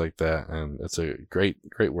different things like that. And it's a great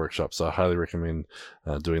workshop. So I highly recommend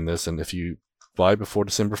doing this. And if you buy before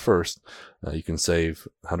December 1st, you can save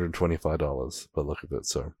 $125 by the look of it.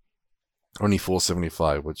 So only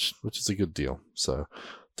 $475, which is a good deal. So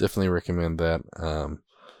definitely recommend that.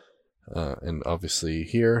 And obviously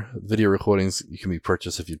here, video recordings, you can be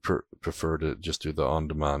purchased if you prefer to just do the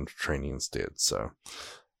on-demand training instead. So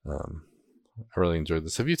I really enjoyed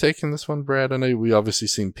this. Have you taken this one, Brad? I know we obviously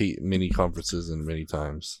seen Pete at many conferences and many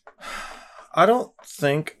times. I don't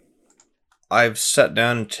think I've sat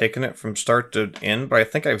down and taken it from start to end, but I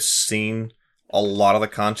think I've seen a lot of the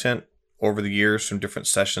content over the years from different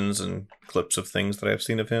sessions and clips of things that I've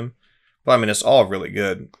seen of him. But I mean, it's all really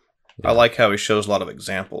good. Yeah. I like how he shows a lot of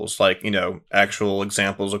examples, like, actual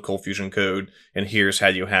examples of Cold Fusion code, and here's how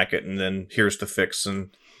you hack it, and then here's the fix,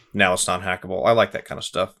 and now it's not hackable. I like that kind of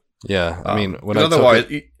stuff. Yeah, I mean, otherwise,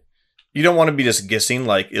 you don't want to be just guessing,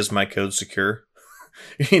 like, is my code secure?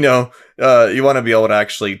 You want to be able to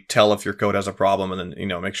actually tell if your code has a problem, and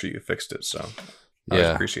then, make sure you fixed it. So I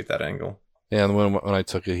appreciate that angle. Yeah, and when I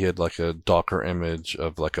took it, he had like a Docker image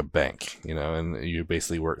of like a bank, and you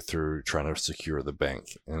basically work through trying to secure the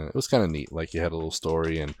bank. And it was kind of neat. Like, you had a little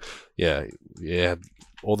story, and you had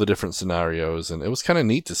all the different scenarios, and it was kind of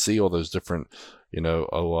neat to see all those different,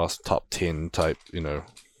 OWASP top 10 type,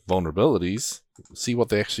 vulnerabilities, see what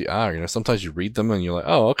they actually are. Sometimes you read them and you're like,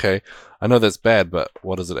 oh, okay, I know that's bad, but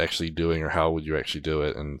what is it actually doing, or how would you actually do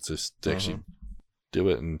it? And just to actually do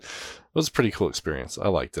it, and it was a pretty cool experience. I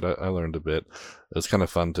liked it. I learned a bit. It was kind of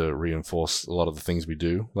fun to reinforce a lot of the things we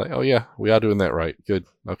do. Like, oh yeah, we are doing that right. Good.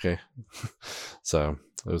 Okay. So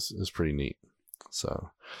it was pretty neat. So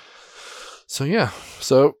yeah.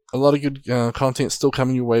 So a lot of good content still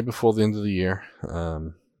coming your way before the end of the year.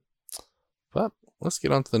 But let's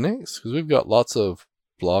get on to the next, because we've got lots of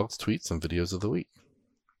blogs, tweets, and videos of the week.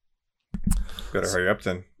 Better hurry up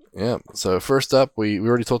then. Yeah, so first up, we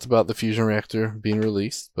already talked about the Fusion Reactor being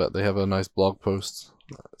released, but they have a nice blog post,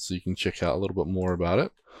 so you can check out a little bit more about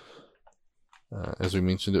it. As we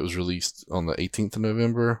mentioned, it was released on the 18th of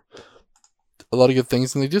November. A lot of good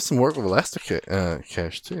things, and they did some work with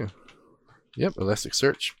Elasticache too. Yep,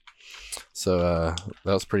 Elasticsearch. So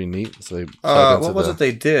that was pretty neat. So they what was it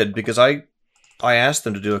they did? Because I asked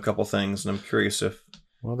them to do a couple things, and I'm curious if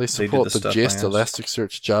they support the Jest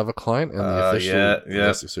Elasticsearch Java client and the official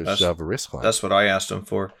Elasticsearch Java REST client. That's what I asked them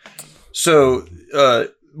for. So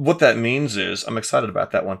what that means is, I'm excited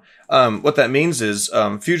about that one. What that means is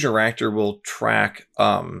Fusion Reactor will track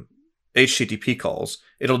HTTP calls.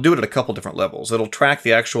 It'll do it at a couple different levels. It'll track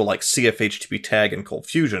the actual like CF-HTTP tag in Cold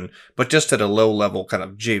Fusion, but just at a low level kind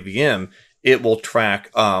of JVM, it will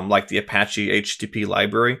track like the Apache HTTP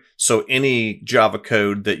library. So any Java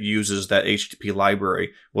code that uses that HTTP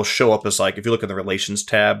library will show up as like, if you look in the relations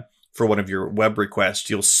tab for one of your web requests,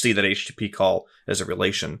 you'll see that HTTP call as a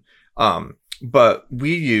relation. But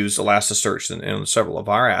we use Elasticsearch in several of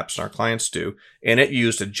our apps, and our clients do, and it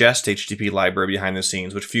used a Jest HTTP library behind the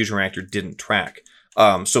scenes, which Fusion Reactor didn't track.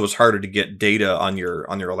 So it was harder to get data on your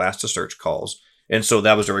Elasticsearch calls. And so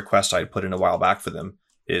that was a request I put in a while back for them,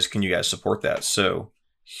 is can you guys support that? So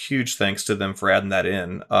huge thanks to them for adding that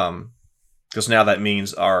in. Because now that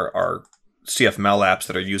means our CFML apps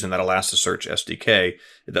that are using that Elasticsearch SDK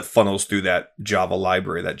that funnels through that Java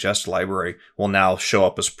library, that Jest library, will now show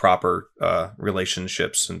up as proper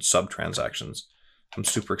relationships and sub-transactions. I'm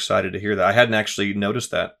super excited to hear that. I hadn't actually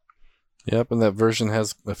noticed that. Yep, and that version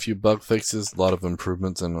has a few bug fixes, a lot of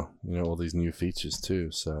improvements, and all these new features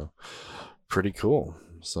too. So pretty cool.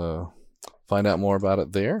 So find out more about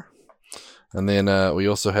it there. And then we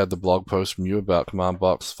also had the blog post from you about Command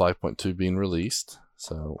Box 5.2 being released.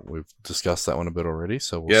 So we've discussed that one a bit already.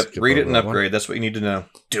 So we'll read it and upgrade. That's what you need to know.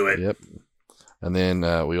 Do it. Yep. And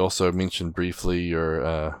then we also mentioned briefly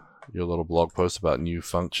your little blog post about new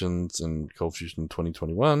functions in Cold Fusion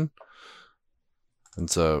 2021. And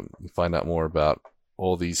so you find out more about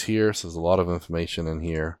all these here. So there's a lot of information in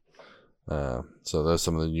here. So there's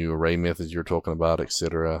some of the new array methods you're talking about,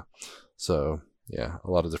 etc. So yeah, a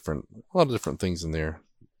lot of different things in there.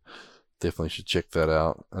 Definitely should check that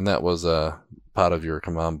out. And that was part of your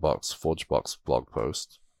Command Box ForgeBox blog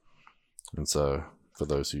post. And so for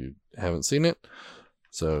those who haven't seen it,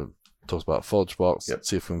 so it talks about ForgeBox,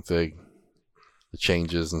 CFconfig, the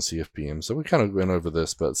changes in CFPM. So we kind of went over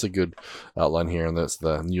this, but it's a good outline here, and that's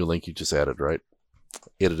the new link you just added, right?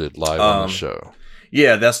 Edited live on the show.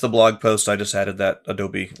 Yeah, that's the blog post. I just added that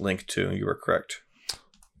Adobe link to. You were correct.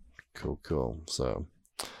 Cool. So,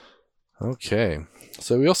 okay.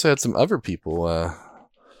 So we also had some other people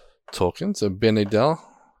talking. So Ben Adel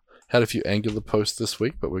had a few Angular posts this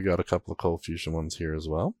week, but we got a couple of Cold Fusion ones here as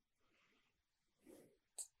well.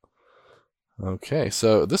 Okay,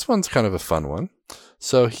 so this one's kind of a fun one.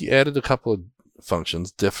 So he added a couple of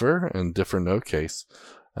functions, differ and differ no case.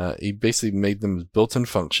 He basically made them built-in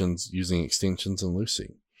functions using extensions in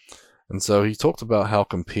Lucy. And so he talked about how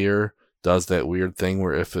compare does that weird thing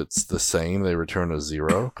where if it's the same, they return a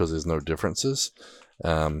 0 because there's no differences.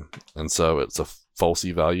 And so it's a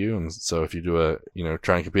falsy value. And so if you do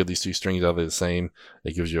try and compare these two strings, are they the same?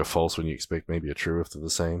 It gives you a false when you expect maybe a true if they're the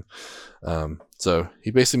same. So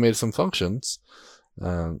he basically made some functions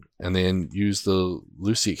and then used the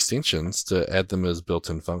Lucy extensions to add them as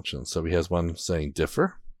built-in functions. So he has one saying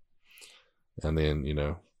differ, and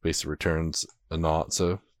then, basically returns a not.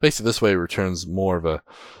 So basically this way it returns more of a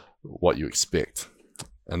what you expect.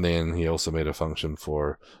 And then he also made a function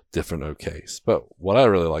for different OKs. But what I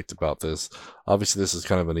really liked about this, obviously this is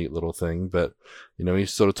kind of a neat little thing, but he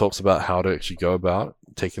sort of talks about how to actually go about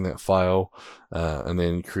taking that file and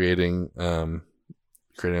then creating a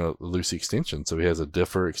Lucy extension. So he has a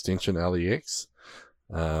differ extension LEX.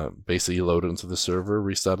 Basically he loaded it into the server,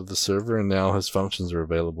 restarted the server, and now his functions are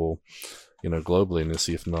available, globally in the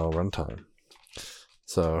CFML runtime.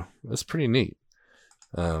 So that's pretty neat.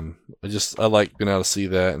 I like being able to see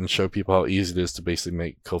that and show people how easy it is to basically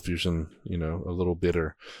make Cold Fusion, a little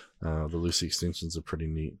better. The Lucy extensions are pretty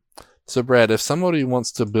neat. So Brad, if somebody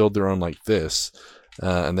wants to build their own like this,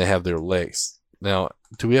 and they have their legs, now,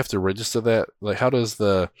 do we have to register that? Like, how does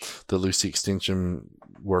the Lucy extension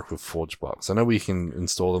work with ForgeBox? I know we can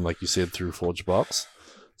install them, like you said, through ForgeBox.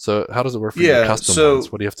 So how does it work for your custom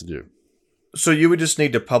ones? What do you have to do? So you would just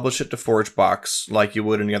need to publish it to ForgeBox like you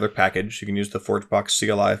would any other package. You can use the ForgeBox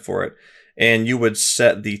CLI for it. And you would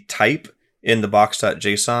set the type in the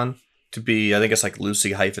box.json to be, I think it's like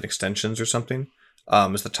Lucy-extensions or something,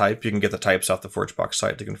 is the type. You can get the types off the ForgeBox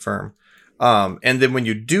site to confirm. And then when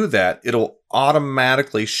you do that, it'll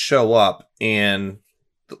automatically show up in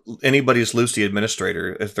anybody's Lucy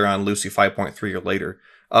administrator if they're on Lucy 5.3 or later.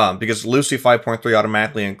 Because Lucy 5.3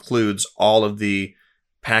 automatically includes all of the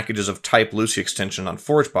packages of type Lucy extension on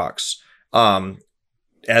ForgeBox.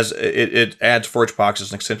 As it adds ForgeBox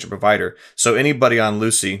as an extension provider. So anybody on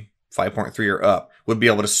Lucy 5.3 or up would be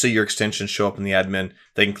able to see your extension show up in the admin.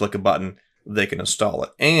 They can click a button, they can install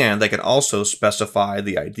it. And they can also specify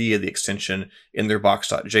the ID of the extension in their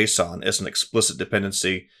box.json as an explicit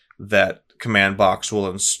dependency that command box will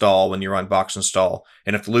install when you run box install.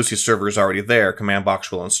 And if the Lucee server is already there, command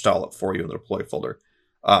box will install it for you in the deploy folder.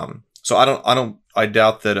 So I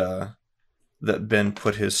doubt that Ben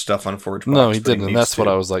put his stuff on ForgeBox. No, he didn't, and that's what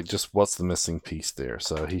I was like, just what's the missing piece there?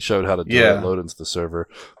 So he showed how to do it, load into the server.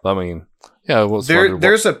 But, I mean, yeah,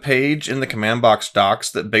 there's a page in the command box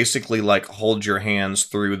docs that basically like holds your hands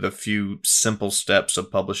through the few simple steps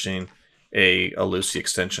of publishing a Lucee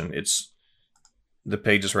extension. The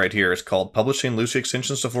page is right here. It's called Publishing Lucee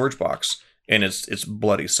Extensions to ForgeBox, and it's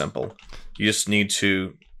bloody simple. You just need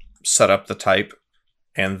to set up the type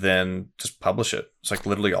and then just publish it. It's like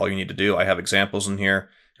literally all you need to do. I have examples in here.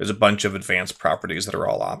 There's a bunch of advanced properties that are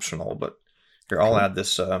all optional, but here, I'll add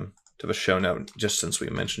this to the show note just since we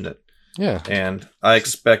mentioned it. Yeah. And I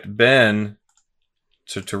expect Ben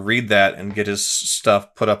to read that and get his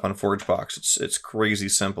stuff put up on ForgeBox. It's crazy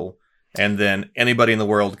simple. And then anybody in the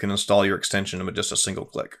world can install your extension with just a single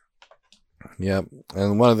click. Yeah,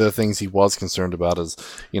 and one of the things he was concerned about is,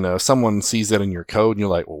 if someone sees that in your code and you're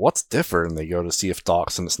like, well, what's different? And they go to CF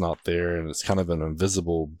Docs and it's not there, and it's kind of an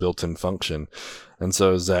invisible built-in function. And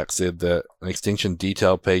so Zach said that an extension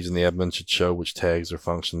detail page in the admin should show which tags or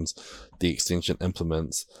functions the extension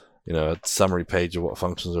implements. A summary page of what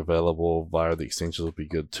functions are available via the extensions would be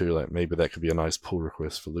good too. Like maybe that could be a nice pull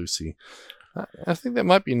request for Lucee. I think that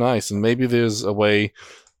might be nice, and maybe there's a way.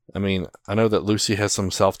 I mean, I know that Lucee has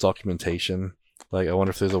some self-documentation. Like, I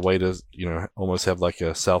wonder if there's a way to, almost have like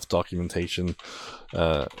a self-documentation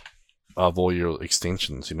of all your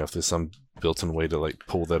extensions. If there's some built-in way to like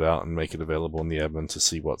pull that out and make it available in the admin to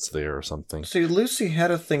see what's there or something. See, Lucee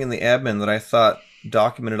had a thing in the admin that I thought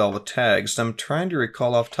documented all the tags. I'm trying to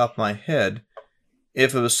recall off the top of my head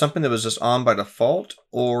if it was something that was just on by default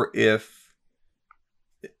or if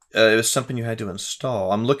it was something you had to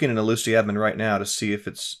install. I'm looking in a Lucee admin right now to see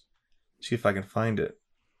if I can find it.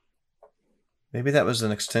 Maybe that was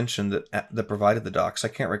an extension that provided the docs. I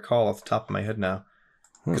can't recall off the top of my head now,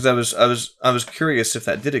 because I was curious if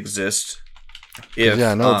that did exist.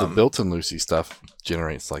 I know the built-in Lucee stuff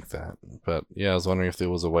generates like that, but I was wondering if there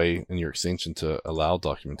was a way in your extension to allow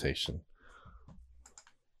documentation.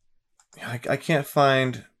 I can't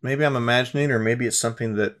find. Maybe I'm imagining, or maybe it's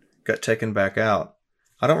something that got taken back out.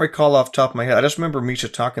 I don't recall off the top of my head. I just remember Misha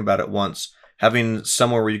talking about it once, having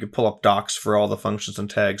somewhere where you could pull up docs for all the functions and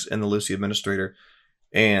tags in the Lucee administrator.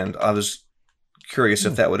 And I was curious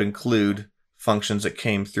if that would include functions that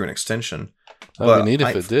came through an extension. That would be neat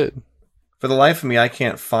if it did. For the life of me, I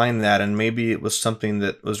can't find that, and maybe it was something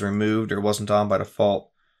that was removed or wasn't on by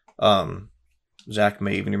default. Zach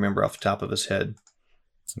may even remember off the top of his head.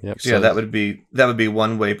 Yep. So that would be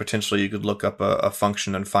one way potentially you could look up a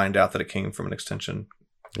function and find out that it came from an extension.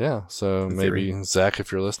 Yeah, so maybe Zach, if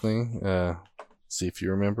you're listening, see if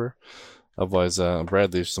you remember. Otherwise,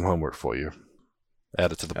 Brad, there's some homework for you.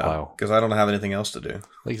 Add it to the pile. Because I don't have anything else to do.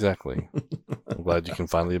 Exactly. I'm glad you can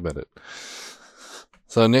finally admit it.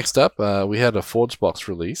 So next up, we had a ForgeBox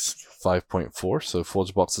release, 5.4. So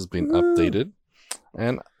ForgeBox has been updated.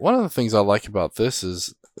 And one of the things I like about this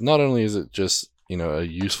is not only is it just a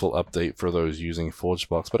useful update for those using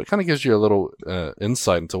ForgeBox, but it kind of gives you a little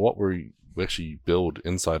insight into what we actually build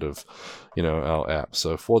inside of our app.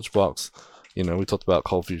 So ForgeBox, we talked about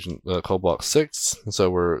ColdBox 6, and so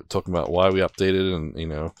we're talking about why we updated, and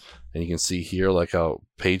and you can see here like our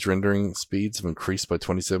page rendering speeds have increased by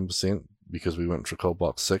 27% because we went for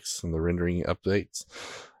ColdBox 6 and the rendering updates.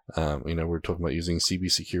 We're talking about using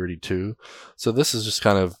CB Security 2. So this is just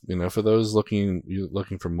kind of, for those looking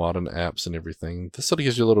for modern apps and everything, this sort of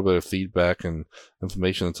gives you a little bit of feedback and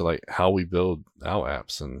information into like how we build our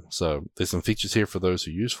apps. And so there's some features here for those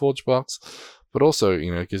who use ForgeBox, but also,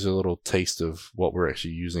 it gives you a little taste of what we're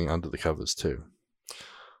actually using under the covers too.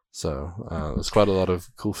 So there's quite a lot of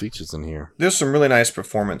cool features in here. There's some really nice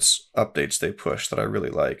performance updates they pushed that I really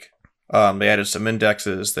like. They added some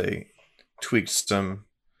indexes. They tweaked some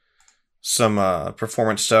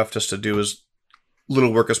performance stuff just to do as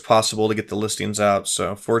little work as possible to get the listings out.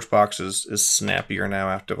 So ForgeBox is snappier now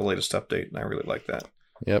after the latest update, and I really like that.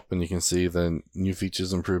 Yep, and you can see the new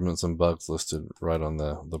features, improvements, and bugs listed right on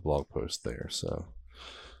the blog post there. So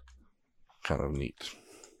kind of neat.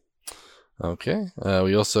 Okay,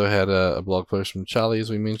 we also had a blog post from Charlie, as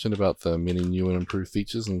we mentioned, about the many new and improved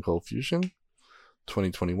features in ColdFusion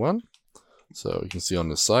 2021. So you can see on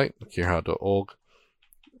the site, carehow.org.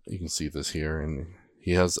 You can see this here, and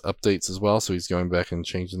he has updates as well, so he's going back and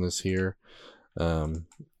changing this here.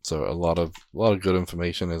 So a lot of good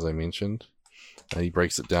information, as I mentioned. He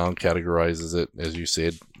breaks it down, categorizes it, as you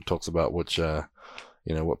said, talks about which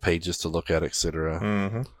what pages to look at, etc.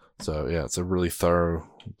 Mm-hmm. So yeah, it's a really thorough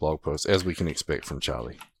blog post, as we can expect from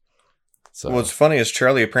Charlie. So what's funny is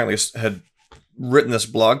Charlie apparently had written this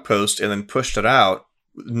blog post and then pushed it out,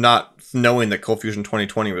 not knowing that Cold Fusion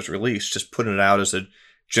 2020 was released, just putting it out as a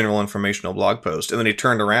general informational blog post. And then he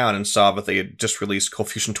turned around and saw that they had just released Cold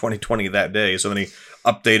Fusion 2020 that day. So then he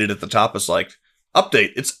updated at the top as like,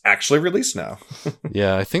 update, it's actually released now.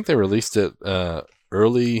 Yeah, I think they released it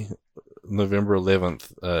early November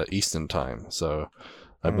 11th Eastern time. So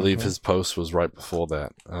I believe his post was right before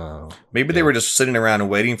that. Maybe they were just sitting around and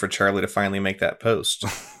waiting for Charlie to finally make that post.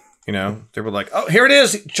 They were like, oh, here it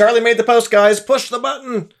is. Charlie made the post, guys. Push the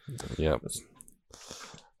button. Yep.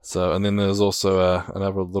 So, and then there's also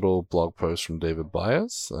another little blog post from David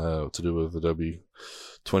Byers to do with Adobe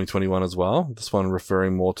 2021 as well. This one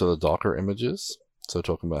referring more to the Docker images. So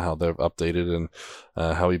talking about how they've updated and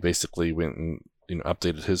how he basically went and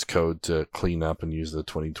updated his code to clean up and use the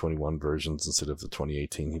 2021 versions instead of the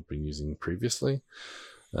 2018 he'd been using previously.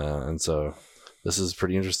 And so this is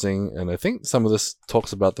pretty interesting. And I think some of this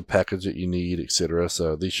talks about the package that you need, etc.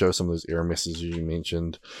 So these show some of those error messages you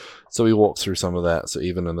mentioned. So we walked through some of that. So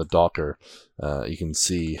even in the Docker, you can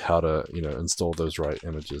see how to, install those right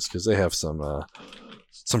images, because they have some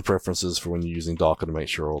preferences for when you're using Docker to make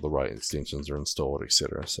sure all the right extensions are installed,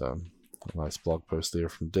 etc. So a nice blog post there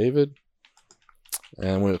from David.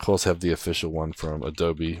 And we, of course, have the official one from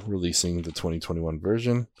Adobe releasing the 2021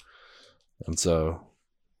 version. And so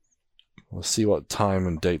we'll see what time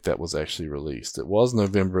and date that was actually released. It was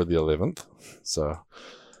November the 11th, so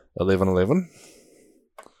 11/11.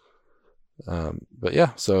 But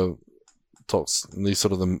yeah, so talks these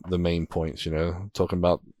sort of the main points, talking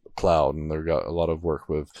about cloud, and they've got a lot of work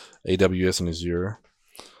with AWS and Azure,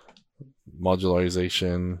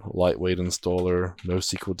 modularization, lightweight installer,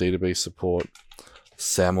 NoSQL database support,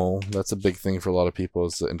 SAML. That's a big thing for a lot of people,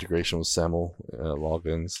 is the integration with SAML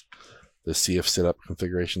logins, the CF setup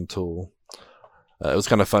configuration tool. It was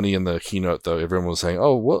kind of funny in the keynote, though. Everyone was saying,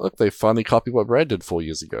 oh, well, look, they finally copied what Brad did 4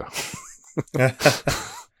 years ago. Yeah,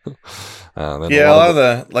 a lot of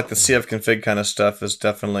the CF config kind of stuff is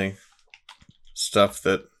definitely stuff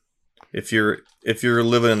that if you're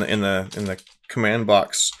living in the command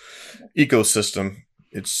box ecosystem,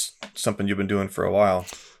 it's something you've been doing for a while.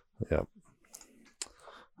 Yep.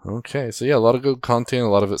 Okay, so yeah, a lot of good content, a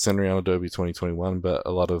lot of it centered around Adobe 2021, but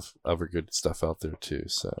a lot of other good stuff out there too.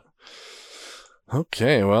 So,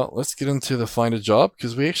 okay, well, let's get into the Find a Job,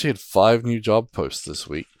 because we actually had 5 new job posts this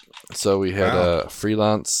week. So we had a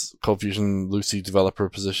freelance Cold Fusion Lucy developer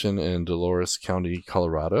position in Dolores County,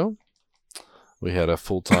 Colorado. We had a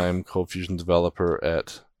full-time Cold Fusion developer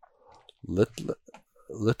at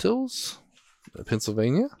Littles,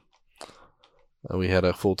 Pennsylvania. We had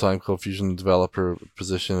a full-time Cold Fusion developer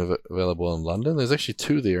position available in London. There's actually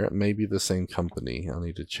 2 there. It may be the same company. I'll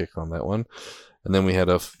need to check on that one. And then we had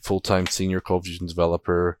a full-time senior Cold Fusion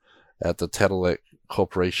developer at the Tadalek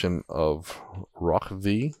Corporation of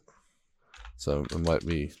Rockv. So it might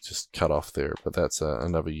be just cut off there, but that's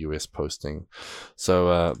another US posting.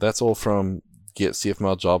 So that's all from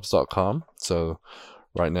getcfmailjobs.com. So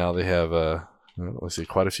right now they have let's see,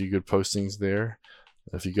 quite a few good postings there.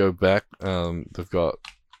 If you go back, they've got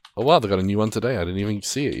a new one today. I didn't even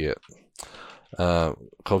see it yet.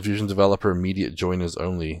 Cold Fusion developer immediate joiners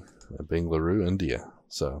only, Bengaluru, India.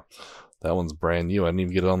 So that one's brand new. I didn't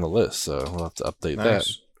even get it on the list, so we'll have to update that.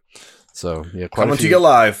 So yeah, coming to you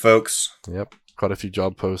live, folks. Yep, quite a few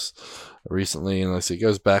job posts recently, and I see it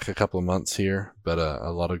goes back a couple of months here, but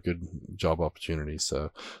a lot of good job opportunities.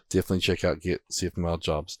 So definitely check out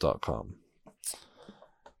getcfmailjobs.com.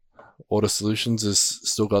 Order Solutions has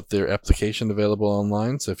still got their application available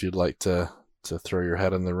online, so if you'd like to throw your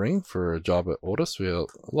hat in the ring for a job at Ortus, we have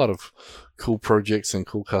a lot of cool projects and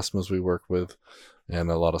cool customers we work with,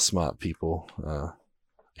 and a lot of smart people,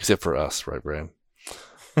 except for us, right, Brad?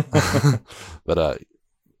 But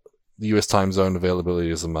the U.S. time zone availability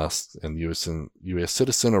is a must, and U.S.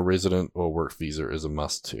 citizen or resident or work visa is a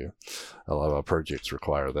must too. A lot of our projects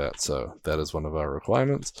require that, so that is one of our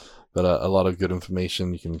requirements. But a lot of good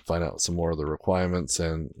information. You can find out some more of the requirements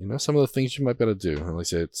and some of the things you might be able to do. And like I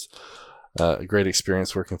say, it's a great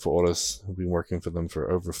experience working for Ortus. I've been working for them for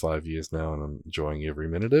over 5 years now, and I'm enjoying every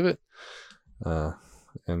minute of it.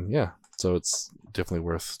 And yeah, so it's definitely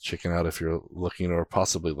worth checking out if you're looking or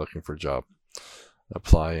possibly looking for a job.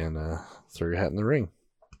 Apply and throw your hat in the ring.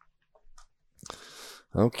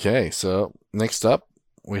 Okay, so next up,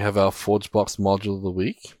 we have our ForgeBox module of the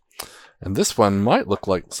week. And this one might look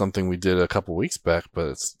like something we did a couple weeks back, but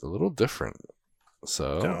it's a little different.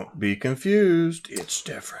 So don't be confused. It's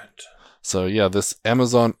different. So yeah, this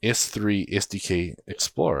Amazon S3 SDK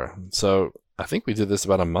Explorer. So I think we did this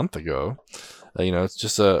about a month ago. It's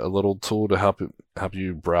just a little tool to help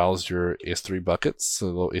you browse your S3 buckets. A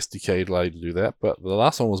little SDK to allow you to do that. But the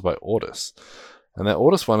last one was by Ortus. And that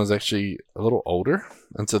Ortus one is actually a little older.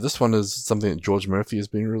 And so this one is something that George Murphy has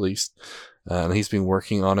been released. And he's been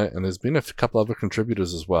working on it. And there's been a couple other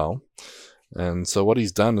contributors as well. And so what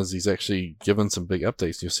he's done is he's actually given some big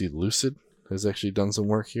updates. You'll see Lucid has actually done some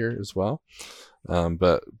work here as well.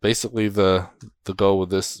 But basically the goal with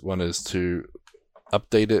this one is to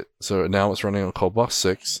update it. So now it's running on ColdBox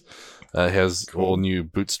 6. It has all new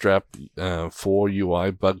Bootstrap 4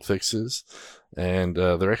 UI bug fixes. And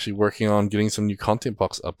they're actually working on getting some new Content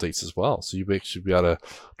Box updates as well. So you should be able to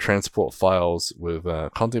transport files with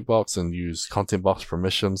Content Box and use Content Box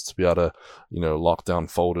permissions to be able to, lock down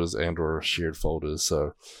folders and or shared folders.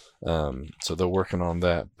 So they're working on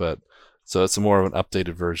that. But so it's more of an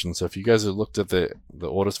updated version. So if you guys have looked at the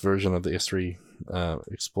Ortus version of the S3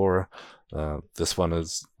 Explorer, this one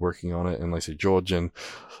is working on it. And like I said, George and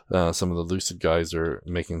some of the Lucid guys are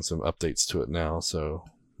making some updates to it now. So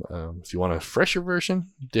if you want a fresher version,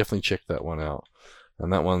 definitely check that one out.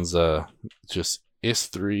 And that one's just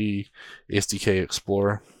S3 SDK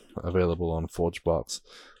Explorer, available on ForgeBox.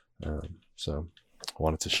 So I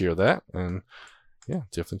wanted to share that, and yeah,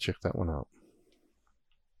 definitely check that one out.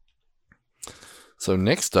 So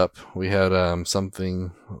next up, we had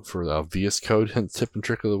something for our VS Code hint, tip, and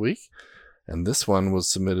trick of the week. And this one was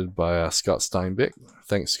submitted by Scott Steinbeck.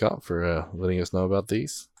 Thanks, Scott, for letting us know about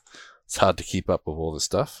these. It's hard to keep up with all this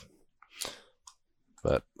stuff.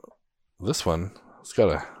 But this one, it's got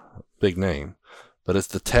a big name. But it's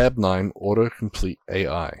the Tab 9 Autocomplete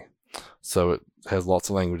AI. So it has lots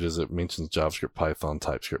of languages. It mentions JavaScript, Python,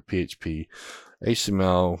 TypeScript, PHP,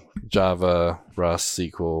 HTML, Java, Rust,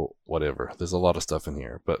 SQL, whatever. There's a lot of stuff in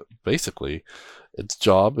here. But basically, its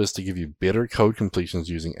job is to give you better code completions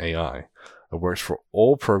using AI. It works for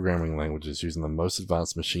all programming languages using the most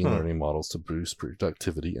advanced machine learning models to boost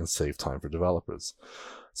productivity and save time for developers.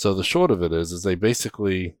 So the short of it is they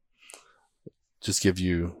basically just give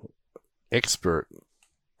you expert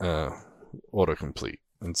autocomplete.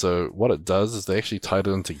 And so what it does is they actually tied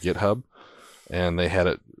it into GitHub, and they had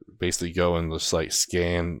it basically go and just like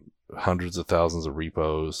scan hundreds of thousands of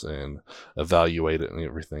repos and evaluate it and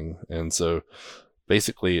everything. And so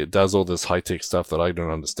basically it does all this high-tech stuff that I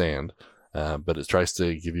don't understand. But it tries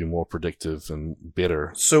to give you more predictive and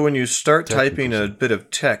better. So when you start typing a bit of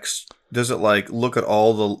text, does it like look at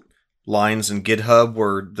all the lines in GitHub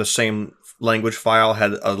where the same language file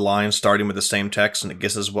had a line starting with the same text, and it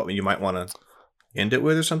guesses what you might want to end it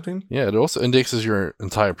with or something? Yeah, it also indexes your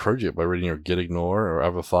entire project by reading your gitignore or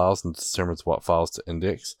other files and determines what files to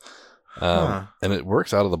index. And it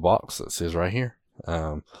works out of the box, it says right here.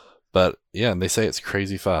 But yeah, and they say it's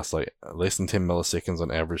crazy fast, like less than 10 milliseconds on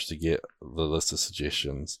average to get the list of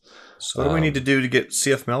suggestions. So what do we need to do to get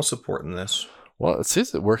CFML support in this? Well, it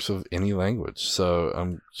says it works with any language. So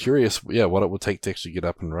I'm curious, what it would take to actually get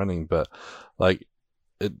up and running. But like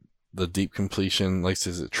the deep completion, like it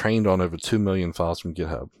says, it trained on over 2 million files from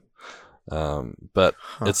GitHub. But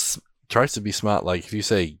it's tries to be smart. Like if you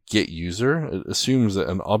say get user, it assumes that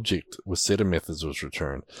an object with set of methods was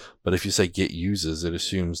returned. But if you say get users, it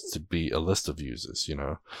assumes to be a list of users,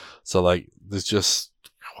 So like there's just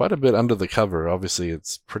quite a bit under the cover. Obviously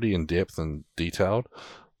it's pretty in depth and detailed,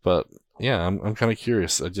 but yeah, I'm kind of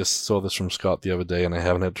curious. I just saw this from Scott the other day and I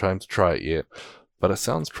haven't had time to try it yet, but it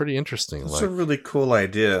sounds pretty interesting. That's a really cool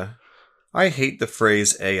idea. I hate the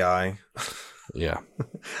phrase AI. Yeah.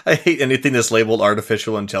 I hate anything that's labeled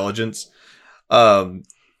artificial intelligence. Just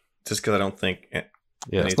because I don't think...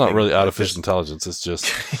 Yeah, it's not really artificial intelligence. It's just...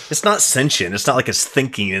 it's not sentient. It's not like it's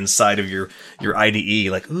thinking inside of your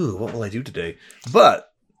IDE. Like, ooh, what will I do today?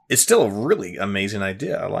 But it's still a really amazing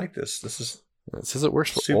idea. I like this. It says it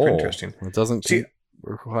works for super all. Interesting. It doesn't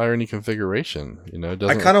require any configuration. It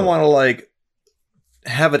doesn't. I kind of want to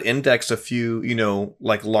have it index a few,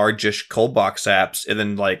 largish ColdBox apps, and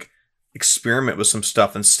then experiment with some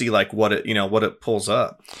stuff and see what it pulls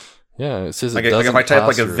up. Yeah, it says if I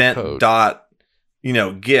type event dot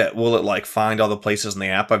get, will it find all the places in the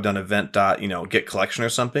app I've done event dot get collection or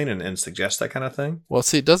something and suggest that kind of thing? Well,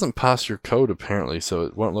 see, it doesn't pass your code apparently, so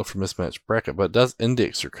it won't look for mismatched bracket, but it does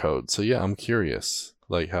index your code. So yeah, I'm curious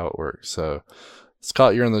how it works. So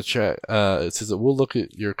Scott, you're in the chat. It says it will look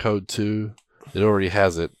at your code too. It already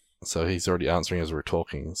has it. So he's already answering as we're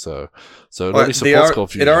talking. So it Well, already supports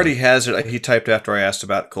Cold Fusion. it already has it. He typed after I asked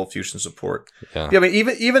about Cold Fusion support. Yeah. I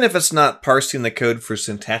mean, even if it's not parsing the code for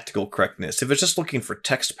syntactical correctness, if it's just looking for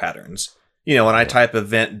text patterns, when I type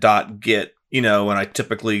event.get, and I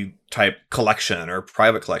typically type collection or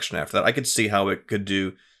private collection after that, I could see how it could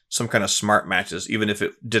do some kind of smart matches, even if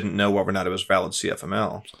it didn't know whether or not it was valid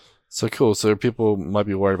CFML. So cool. So people might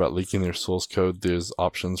be worried about leaking their source code. There's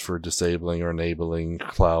options for disabling or enabling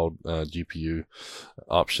cloud GPU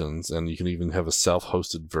options, and you can even have a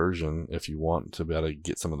self-hosted version if you want to be able to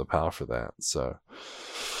get some of the power for that. So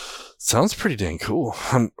sounds pretty dang cool.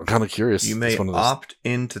 I'm kind of curious. You may opt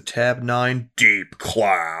into tab 9 Deep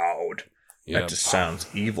Cloud. That just sounds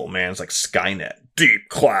evil, man. It's like Skynet. Deep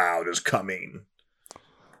Cloud is coming.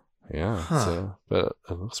 Yeah. So, but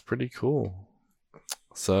it looks pretty cool.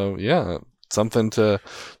 So yeah, something to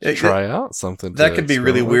try out. Something that could be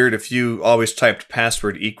really weird if you always typed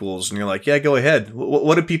password equals and you're like, yeah, go ahead.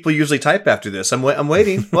 What do people usually type after this? I'm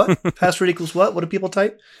waiting. What? Password equals what? What do people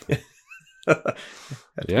type? Have to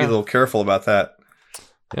be a little careful about that.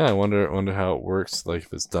 Yeah, I wonder how it works. Like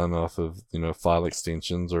if it's done off of file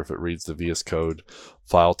extensions, or if it reads the VS Code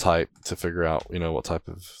file type to figure out what type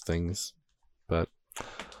of things. But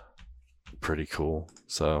pretty cool.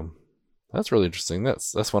 So. That's really interesting.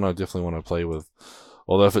 That's one I definitely want to play with.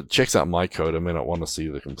 Although if it checks out my code, I may not want to see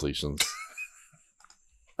the completions.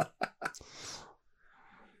 But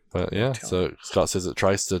yeah, so Scott says it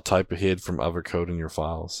tries to type ahead from other code in your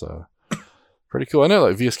files. So pretty cool. I know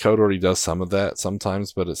like VS Code already does some of that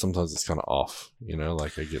sometimes, but sometimes it's kind of off.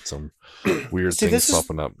 Like I get some weird things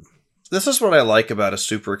popping up. This is what I like about a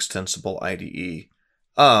super extensible IDE.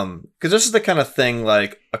 Because this is the kind of thing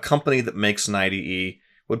like a company that makes an IDE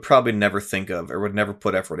would probably never think of or would never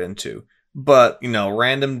put effort into. But,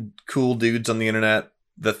 random cool dudes on the internet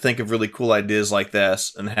that think of really cool ideas like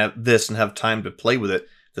this and have time to play with it.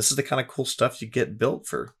 This is the kind of cool stuff you get built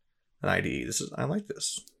for an IDE. I like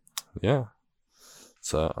this. Yeah.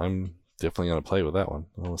 So I'm definitely going to play with that one.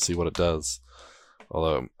 I want to see what it does.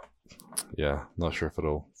 Although, yeah, not sure if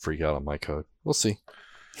it'll freak out on my code. We'll see.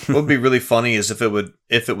 What would be really funny is if it would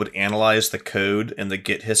analyze the code and the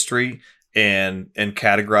Git history and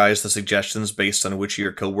categorize the suggestions based on which of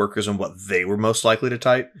your coworkers and what they were most likely to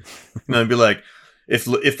type. And I'd be like,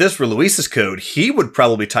 if this were Luis's code, he would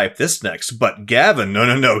probably type this next. But Gavin,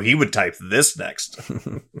 no, he would type this next.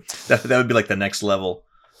 that would be like the next level.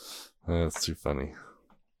 That's too funny.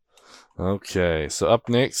 Okay, so up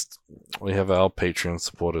next, we have our Patreon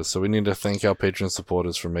supporters. So we need to thank our Patreon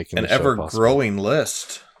supporters for making the show possible. An ever-growing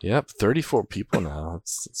list. Yep, 34 people now.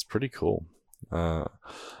 It's pretty cool.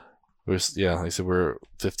 Like I said, we're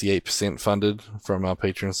 58% funded from our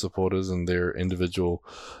Patreon supporters, and their individual,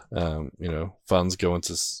 funds go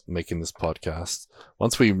into making this podcast.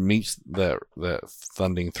 Once we meet that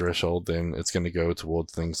funding threshold, then it's going to go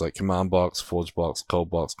towards things like Command Box, Forge Box, Cold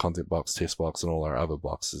Box, Content Box, Test Box, and all our other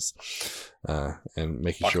boxes, and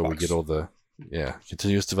making sure we get all the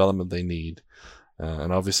continuous development they need.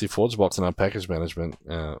 And obviously ForgeBox and our package management,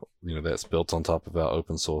 that's built on top of our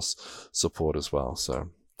open source support as well. So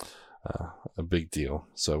a big deal.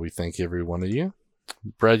 So we thank every one of you.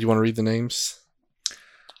 Brad, you want to read the names?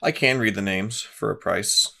 I can read the names for a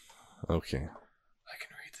price. Okay. I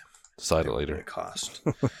can read them. Decide it later. It cost.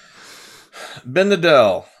 Ben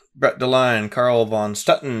Nadell, Brett DeLine, Carl von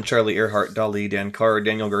Stutton, Charlie Earhart, Dali, Dan Carr,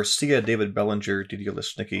 Daniel Garcia, David Bellinger, Didier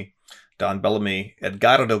Lishnicki, Don Bellamy,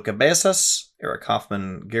 Edgardo Cabezas, Eric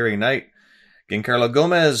Hoffman, Gary Knight, Giancarlo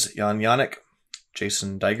Gomez, Jan Yannick,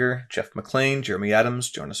 Jason Diger, Jeff McLean, Jeremy Adams,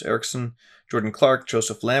 Jonas Erickson, Jordan Clark,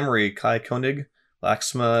 Joseph Lamry, Kai Koenig,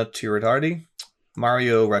 Laxma Tiradardi,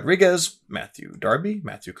 Mario Rodriguez, Matthew Darby,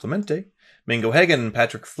 Matthew Clemente, Mingo Hagen,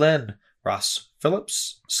 Patrick Flynn, Ross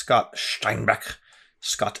Phillips, Scott Steinbeck,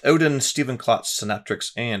 Scott Odin, Stephen Klotz,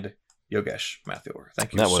 Synaptrix, and Yogesh Mathur.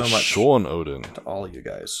 Thank you so much. That was Sean Odin. To all of you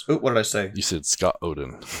guys. Ooh, what did I say? You said Scott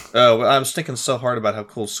Odin. Oh, well, I was thinking so hard about how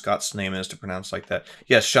cool Scott's name is to pronounce like that.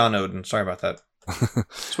 Yes, Sean Odin. Sorry about that.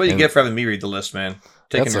 That's what you get for having me read the list, man.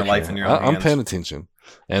 Taking your life in your own hands. I'm paying attention.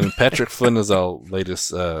 And Patrick Flynn is our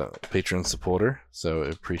latest Patreon supporter, so I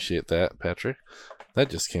appreciate that, Patrick. That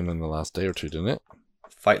just came in the last day or two, didn't it?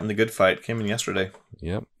 Fighting the good fight. Came in yesterday.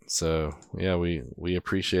 Yep. So, yeah, we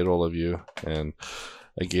appreciate all of you. And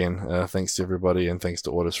again, thanks to everybody, and thanks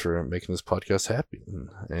to Ordis for making this podcast happen.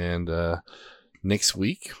 And next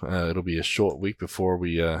week, it'll be a short week before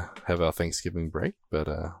we have our Thanksgiving break, but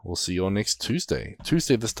we'll see you on next Tuesday.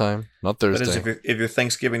 Tuesday this time, not Thursday. That is if your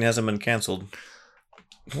Thanksgiving hasn't been canceled.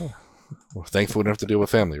 Yeah. We're thankful we don't have to deal with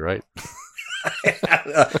family, right?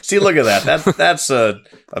 See, look at that. That's a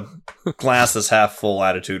glass is half full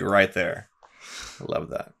attitude right there. I love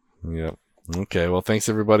that. Yep. Okay, well, thanks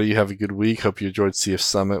everybody. You have a good week. Hope you enjoyed CF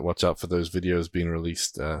Summit. Watch out for those videos being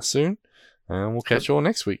released soon. And we'll catch you all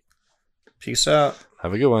next week. Peace out.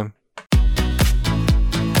 Have a good one.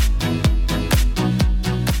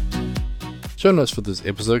 Show notes for this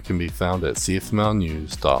episode can be found at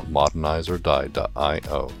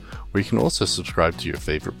cfmlnews.modernizeordie.io, where you can also subscribe to your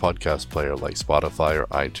favorite podcast player like Spotify or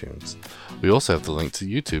iTunes. We also have the link to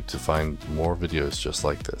YouTube to find more videos just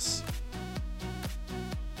like this.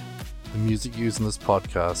 The music used in this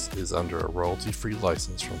podcast is under a royalty-free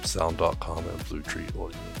license from Sound.com and Blue Tree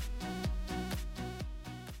Audio.